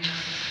end.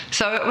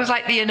 So it was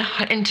like the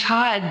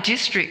entire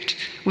district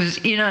was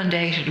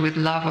inundated with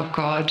love of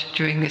God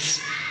during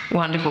this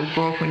wonderful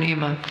Gaur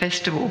Purnima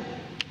festival.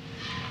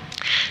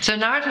 So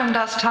Narottama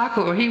Das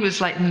Thakur, he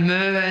was like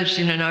merged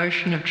in an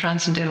ocean of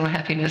transcendental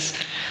happiness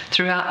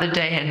throughout the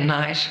day and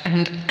night.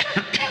 And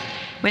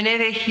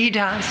whenever he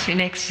danced in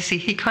ecstasy,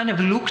 he kind of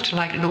looked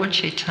like Lord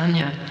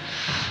Chaitanya.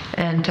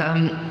 And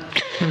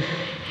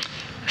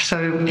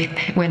so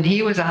when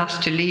he was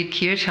asked to lead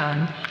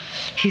kirtan,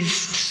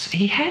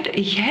 he had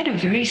a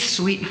very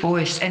sweet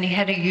voice, and he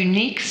had a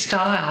unique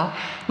style,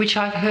 which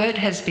I've heard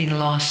has been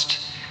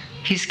lost.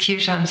 His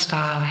kirtan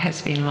style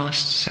has been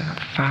lost, so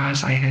far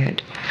as I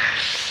heard.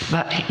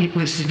 But it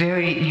was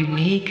very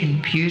unique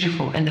and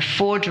beautiful, and the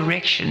 4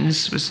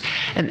 directions was,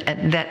 and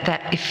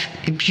that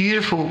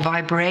beautiful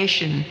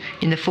vibration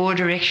in the 4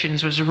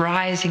 directions was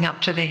rising up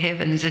to the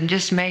heavens and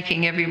just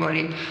making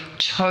everybody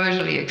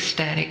totally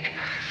ecstatic.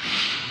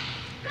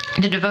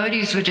 The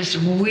devotees were just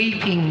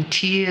weeping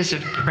tears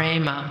of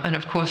prema, and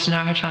of course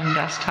Narottama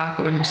Das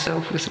Thakur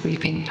himself was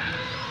weeping.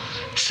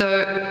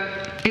 So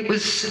it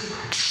was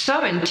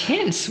so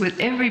intense, with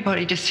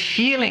everybody just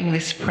feeling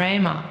this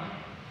prema.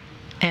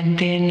 And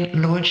then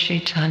Lord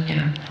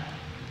Chaitanya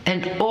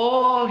and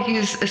all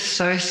his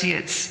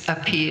associates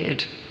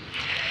appeared.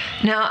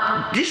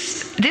 Now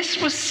this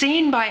was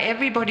seen by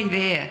everybody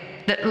there,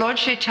 that Lord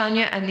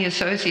Chaitanya and the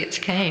associates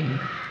came.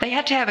 They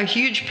had to have a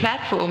huge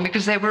platform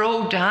because they were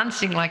all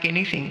dancing like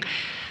anything.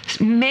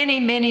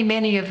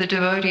 Many of the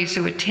devotees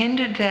who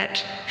attended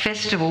that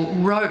festival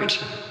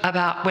wrote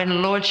about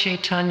when Lord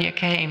Chaitanya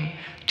came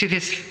to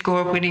this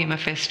Gaur Purnima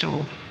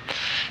festival.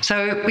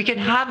 So we can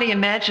hardly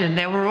imagine,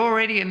 they were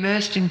already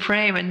immersed in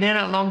prema, and then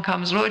along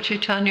comes Lord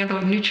Chaitanya,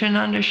 Lord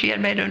Nityananda, Shri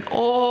Advaita, and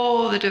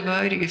all the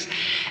devotees,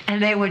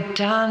 and they were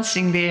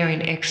dancing there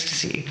in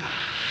ecstasy.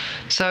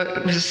 So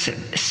it was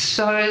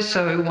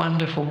so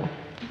wonderful,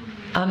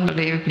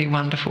 unbelievably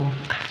wonderful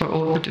for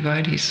all the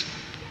devotees.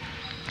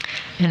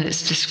 And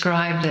it's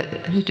described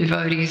that the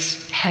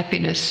devotees'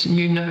 happiness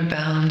knew no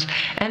bounds.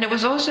 And it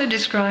was also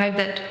described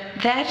that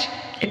that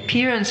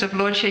appearance of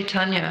Lord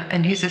Chaitanya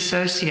and his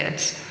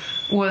associates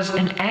was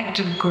an act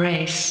of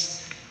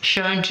grace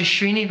shown to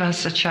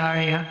Srinivas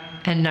Acharya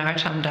and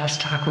Narottama Das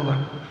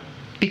Thakur.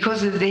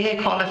 Because of their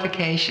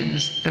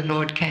qualifications, the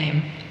Lord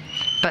came.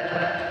 But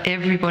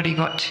everybody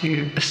got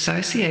to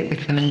associate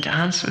with them and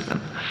dance with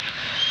them.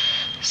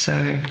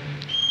 So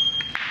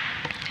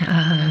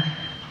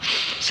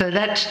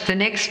that the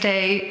next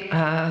day,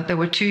 there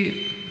were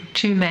two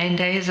main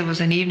days. There was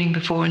an evening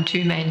before and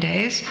 2 main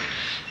days.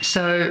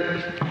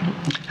 So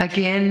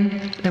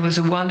again, there was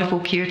a wonderful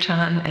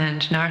kirtan,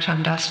 and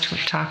Narottama Das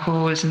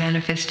Thakur was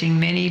manifesting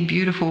many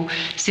beautiful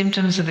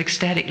symptoms of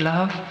ecstatic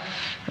love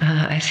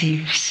as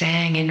he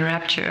sang in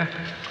rapture.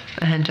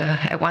 And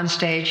at one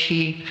stage,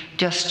 he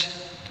just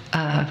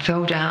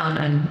fell down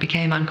and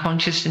became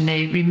unconscious, and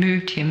they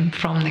removed him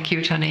from the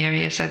kirtan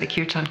area so the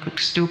kirtan could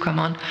still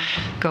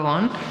go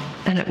on.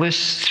 And it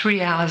was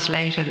 3 hours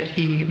later that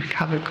he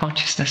recovered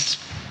consciousness.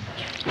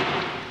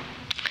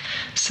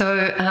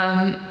 So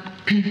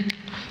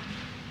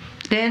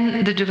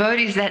then the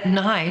devotees that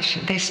night,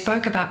 they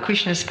spoke about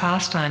Krishna's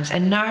pastimes,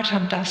 and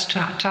Narottama Das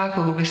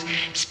Thakur was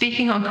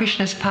speaking on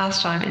Krishna's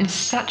pastime in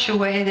such a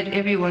way that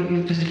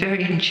everyone was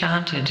very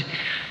enchanted,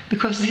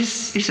 because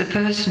this is a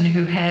person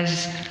who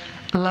has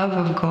love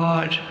of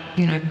God,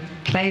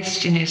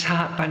 placed in his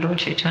heart by Lord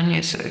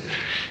Chaitanya. So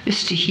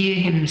just to hear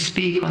him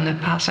speak on the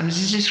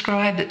pastimes, it's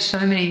described that so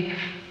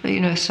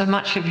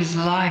much of his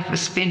life was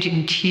spent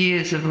in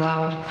tears of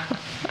love.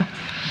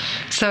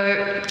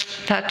 So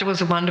that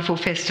was a wonderful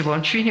festival,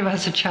 and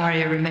Srinivas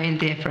Acharya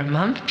remained there for a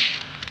month,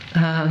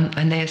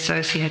 and they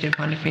associated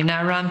wonderfully.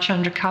 Now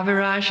Ramchandra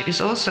Kaviraj is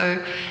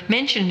also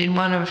mentioned in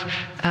one of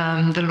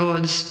the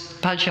Lord's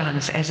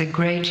bhajans as a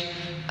great,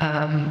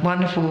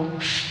 wonderful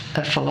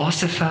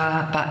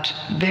philosopher, but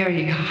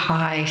very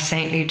high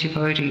saintly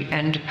devotee,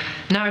 and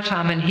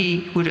Narottama and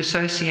he would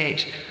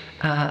associate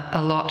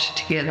a lot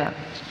together.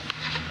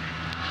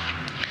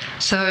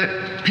 So,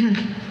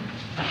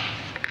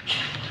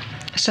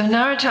 so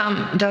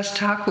Narottama Das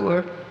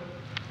Thakur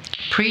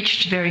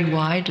preached very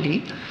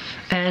widely,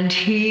 and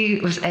he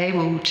was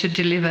able to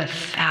deliver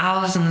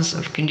thousands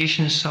of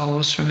conditioned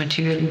souls from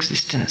material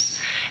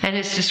existence. And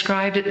it's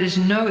described that there's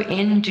no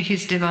end to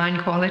his divine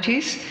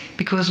qualities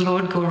because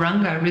Lord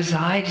Gauranga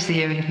resides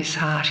there in his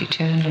heart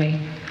eternally.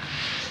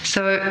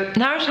 So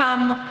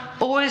Narottama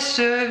always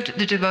served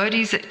the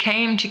devotees that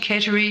came to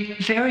Ketteri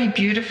very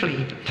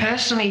beautifully.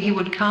 Personally, he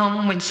would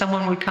come when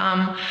someone would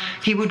come.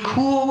 He would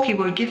cook, he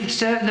would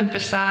serve them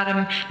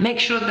prasadam, make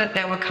sure that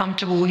they were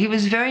comfortable. He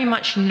was very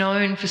much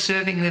known for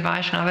serving the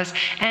Vaishnavas,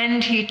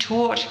 and he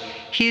taught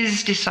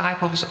his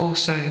disciples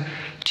also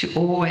to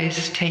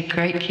always take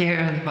great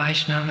care of the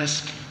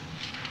Vaishnavas.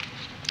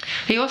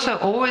 He also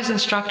always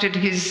instructed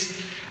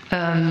his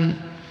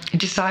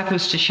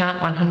disciples to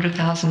chant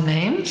 100,000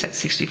 names at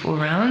 64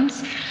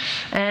 rounds,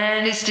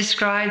 and it's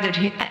described that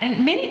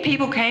and many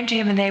people came to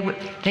him and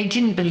they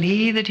didn't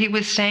believe that he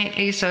was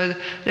saintly. So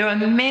there are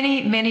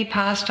many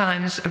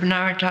pastimes of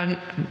Narottama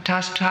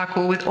Das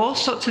Thakur with all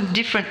sorts of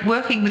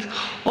working with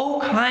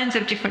all kinds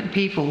of different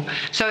people.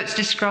 So it's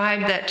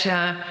described that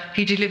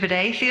he delivered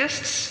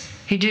atheists,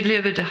 he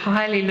delivered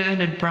highly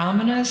learned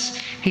brahmanas,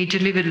 he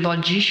delivered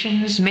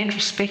logicians, mental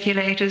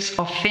speculators,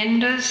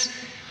 offenders,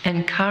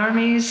 and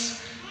karmis,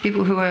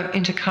 people who are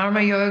into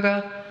karma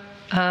yoga,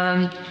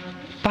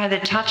 by the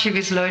touch of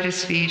his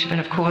lotus feet, and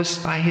of course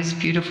by his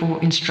beautiful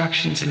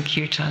instructions and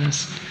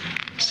kirtans.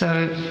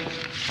 So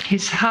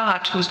his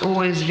heart was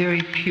always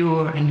very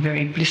pure and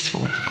very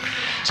blissful.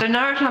 So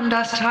Narottama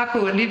Das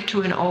Thakur lived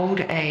to an old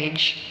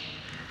age.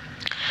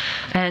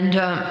 And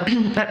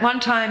at one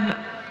time,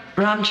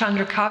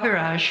 Ramchandra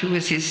Kaviraj, who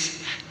was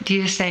his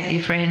dear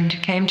saintly friend,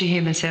 came to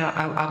him and said,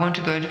 I want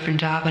to go to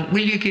Vrindavan.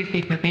 Will you give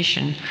me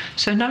permission?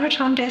 So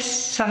Narottama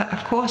Das,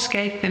 of course,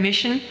 gave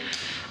permission,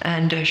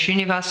 and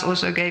Srinivas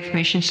also gave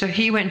permission. So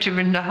he went to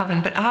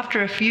Vrindavan. But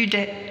after a few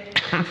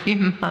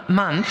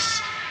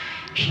months,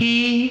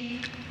 he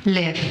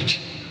left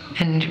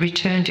and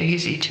returned to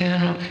his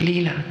eternal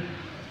Leela.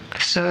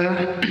 So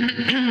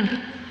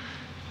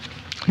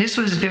this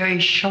was very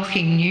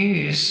shocking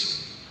news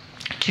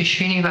to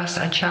Srinivas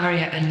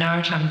Acharya and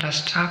Narottama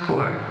Das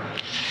Thakur,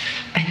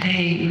 and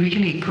they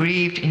really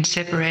grieved in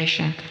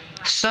separation,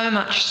 so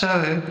much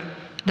so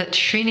that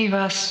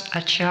Srinivas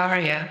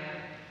Acharya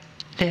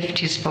left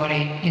his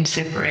body in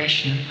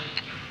separation.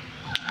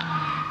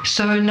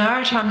 So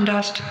Narottama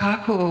Das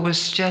Thakur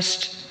was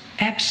just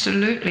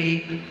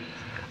absolutely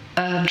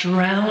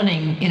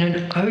drowning in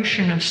an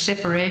ocean of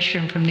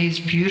separation from these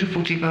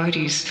beautiful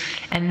devotees,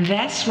 and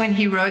that's when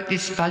he wrote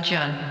this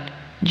bhajan,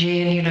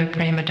 Jaya Nilo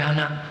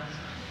Premadana,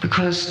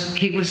 because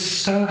he was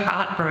so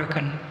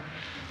heartbroken.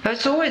 But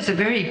it's always a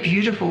very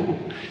beautiful,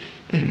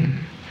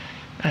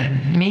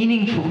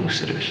 meaningful,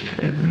 sort of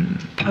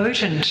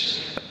potent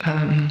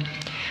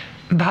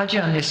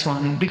bhajan, this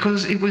one,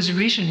 because it was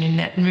written in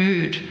that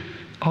mood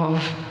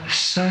of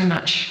so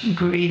much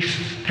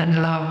grief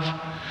and love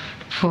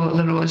for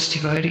the Lord's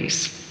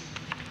devotees.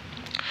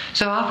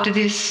 So after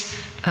this,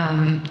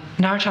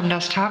 Narottama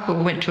Das Thakur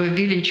went to a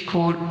village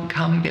called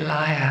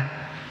Gambilaya,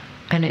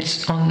 and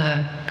it's on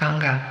the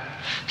Ganga.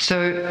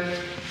 So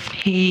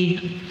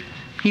he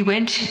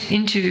went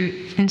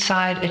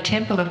inside a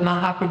temple of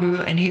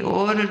Mahaprabhu, and he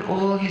ordered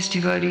all his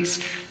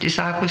devotees,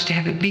 disciples, to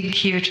have a big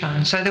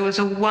kirtan. So there was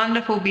a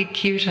wonderful big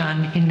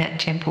kirtan in that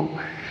temple.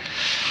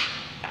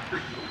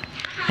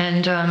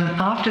 And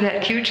after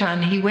that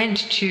kirtan, he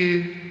went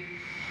to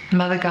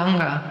Mother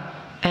Ganga,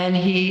 and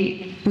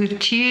he, with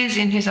tears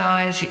in his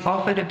eyes, he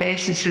offered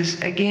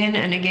obeisances again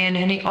and again,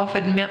 and he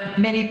offered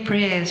many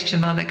prayers to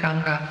Mother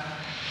Ganga.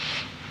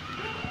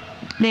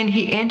 Then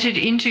he entered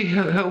into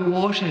her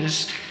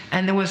waters,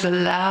 and there was a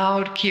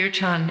loud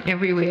kirtan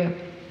everywhere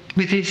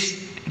with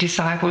his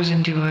disciples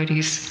and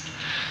devotees.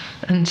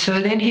 And so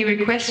then he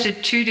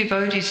requested two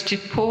devotees to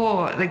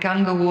pour the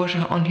Ganga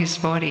water on his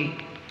body.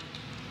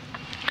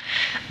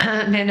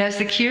 And then as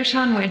the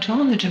kirtan went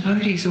on, the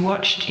devotees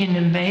watched in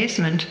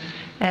amazement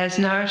as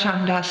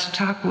Narottama Das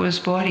Thakur's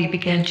body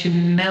began to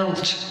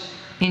melt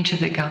into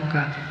the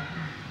Ganga.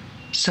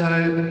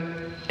 So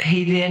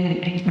he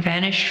then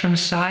vanished from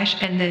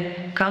sight, and the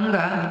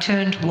Ganga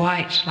turned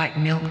white like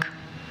milk.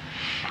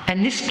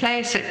 And this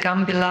place at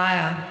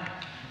Gambilaya,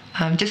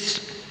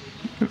 just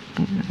a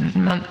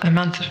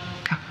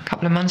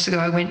couple of months ago,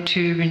 I went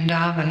to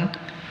Vrindavan,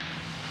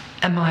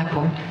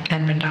 Mayapur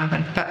and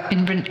Vrindavan. But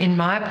in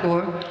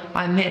Mayapur,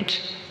 I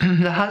met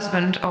the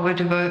husband of a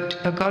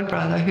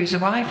godbrother whose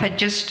wife had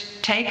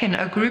just taken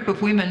a group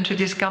of women to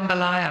this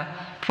Gambilaya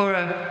for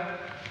a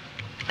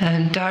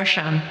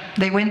darshan.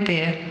 They went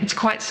there. It's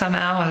quite some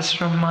hours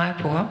from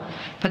Mayapur,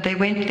 but they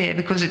went there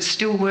because it's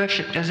still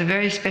worshipped as a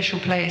very special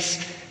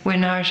place where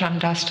Narottama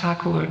Das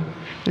Thakur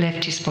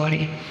left his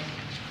body.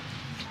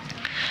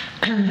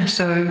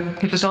 So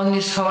it was on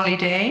this holy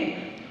day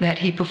that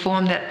he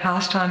performed that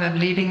pastime of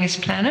leaving this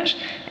planet,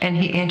 and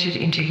he entered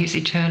into his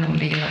eternal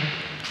Leela.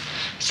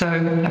 So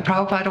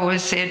Prabhupada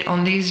always said,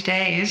 on these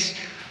days,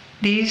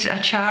 these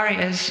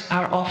acharyas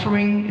are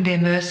offering their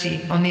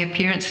mercy on the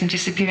appearance and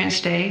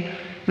disappearance day.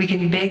 We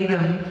can beg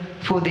them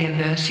for their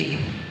mercy.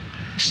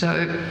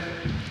 So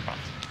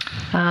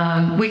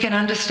we can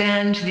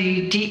understand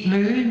the deep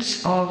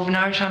moods of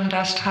Narottama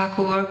Das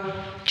Thakur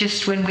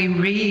just when we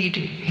read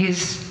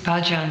his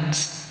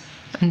bhajans.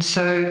 And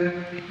so,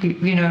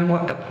 you know,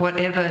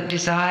 whatever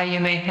desire you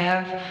may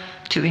have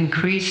to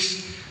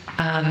increase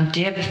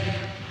depth,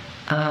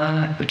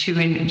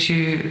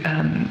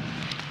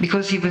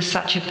 because he was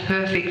such a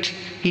perfect,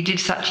 he did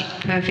such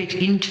perfect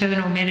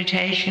internal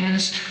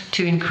meditations,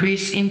 to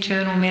increase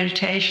internal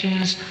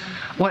meditations,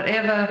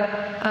 whatever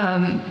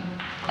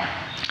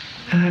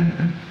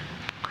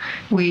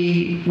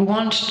we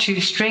want to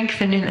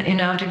strengthen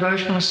in our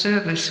devotional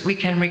service, we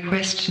can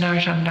request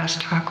Narottama Das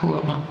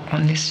Thakur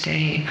on this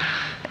day.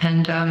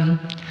 And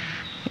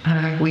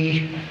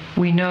we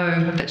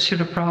know that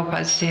Srila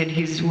Prabhupada said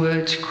his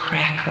words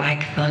crack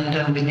like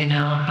thunder within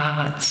our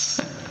hearts.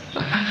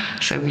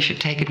 So we should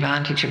take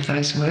advantage of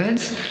those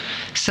words.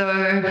 So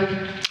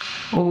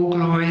all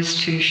glories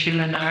to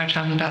Srila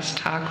Narottama Das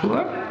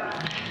Thakur.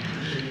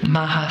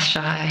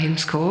 Mahashaya,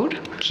 it's called.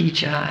 Ki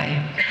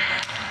Jai.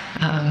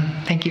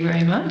 Thank you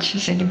very much.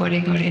 Has anybody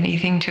got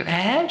anything to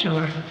add,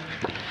 or?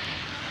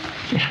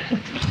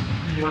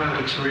 You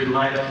want to read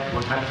later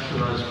what happened to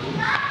those books?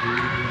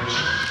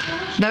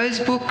 Those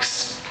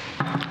books,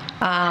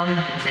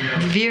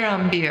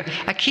 Virambir.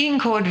 A king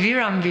called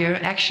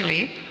Virambir,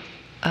 actually,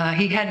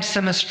 he had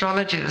some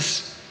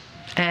astrologers,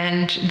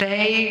 and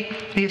the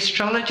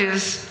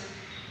astrologers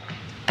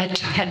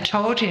had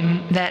told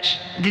him that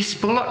this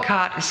bullock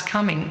cart is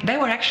coming. They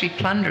were actually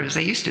plunderers.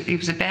 He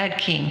was a bad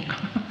king.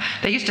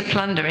 They used to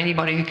plunder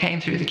anybody who came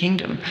through the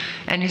kingdom.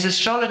 And his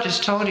astrologers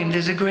told him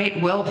there's a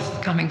great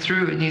wealth coming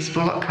through in these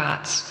bullock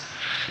carts.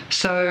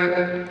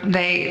 So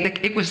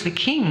it was the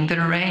king that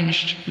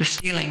arranged the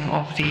stealing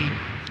of the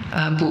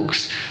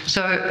books.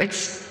 So it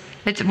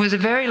was a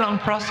very long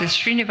process.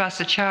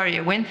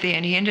 Srinivasacharya went there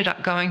and he ended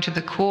up going to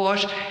the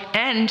court,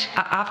 and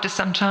after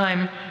some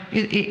time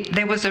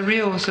there was a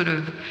real sort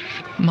of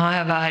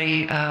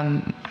Mayavadi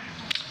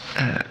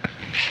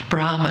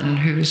Brahmin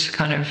who was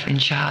kind of in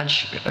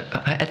charge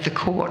at the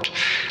court.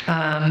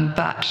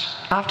 But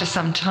after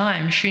some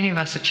time,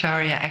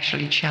 Srinivasacharya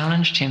actually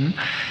challenged him,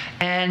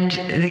 and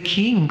the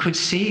king could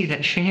see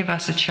that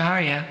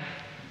Srinivasacharya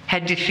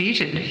had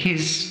defeated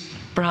his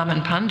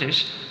Brahmin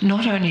Pandit.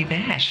 Not only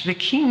that, the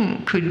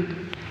king could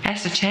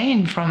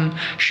ascertain from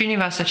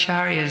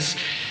Srinivasacharya's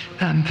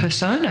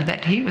persona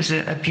that he was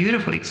a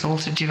beautiful,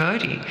 exalted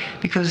devotee,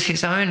 because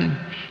his own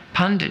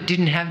Pandit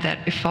didn't have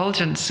that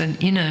effulgence and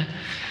inner,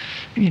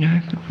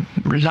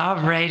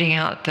 love radiating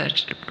out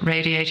that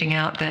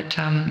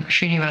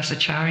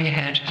Srinivasacharya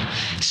had.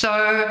 So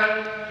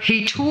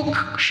he told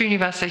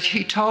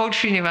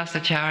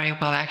Srinivasacharya,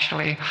 well,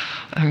 actually,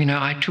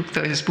 I took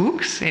those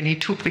books, and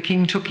the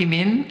king took him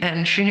in,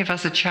 and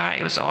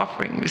Srinivasacharya was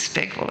offering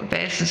respectful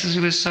obeisances.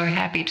 He was so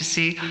happy to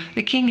see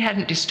the king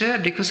hadn't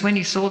disturbed, because when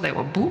he saw there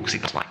were books, he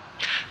was like,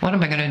 what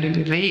am I going to do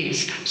with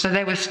these? So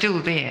they were still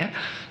there.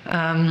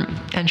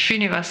 And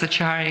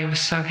Srinivasacharya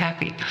was so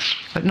happy.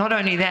 But not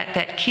only that,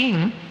 that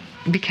king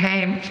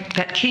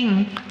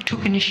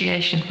took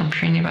initiation from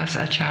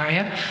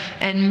Srinivasacharya,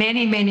 and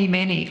many, many,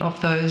 many of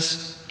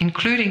those,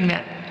 including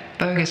that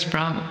bogus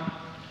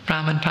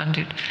Brahmin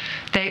Pandit,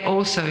 they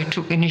also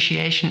took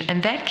initiation,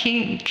 and that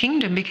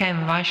kingdom became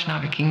a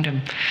Vaishnava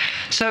kingdom.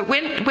 So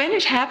when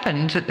it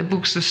happened that the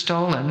books were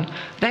stolen,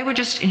 they were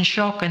just in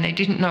shock and they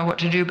didn't know what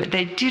to do, but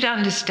they did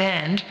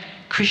understand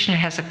Krishna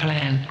has a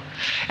plan.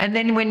 And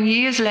then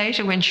years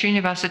later, when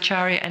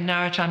Srinivasacharya and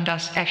Narottama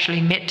Das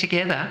actually met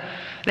together,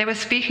 they were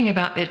speaking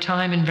about their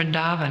time in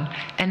Vrindavan,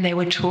 and they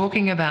were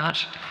talking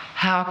about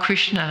how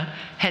Krishna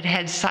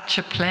had such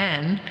a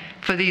plan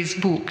for these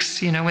books,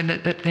 when the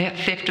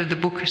theft of the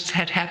books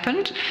had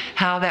happened,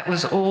 how that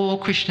was all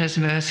Krishna's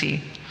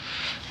mercy.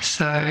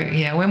 So,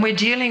 yeah, when we're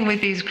dealing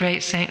with these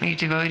great saintly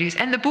devotees,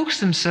 and the books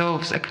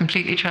themselves are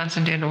completely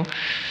transcendental,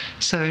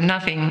 so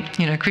nothing,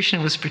 Krishna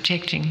was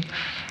protecting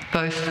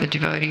both the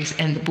devotees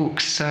and the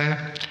books. So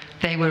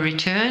they were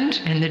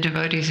returned, and the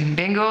devotees in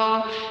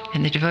Bengal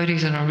and the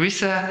devotees in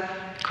Orissa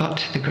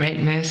got the great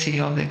mercy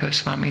of the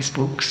Goswami's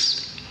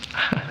books.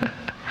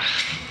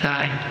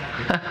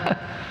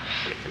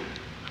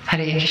 Hare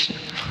Krishna.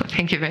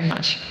 Thank you very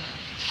much.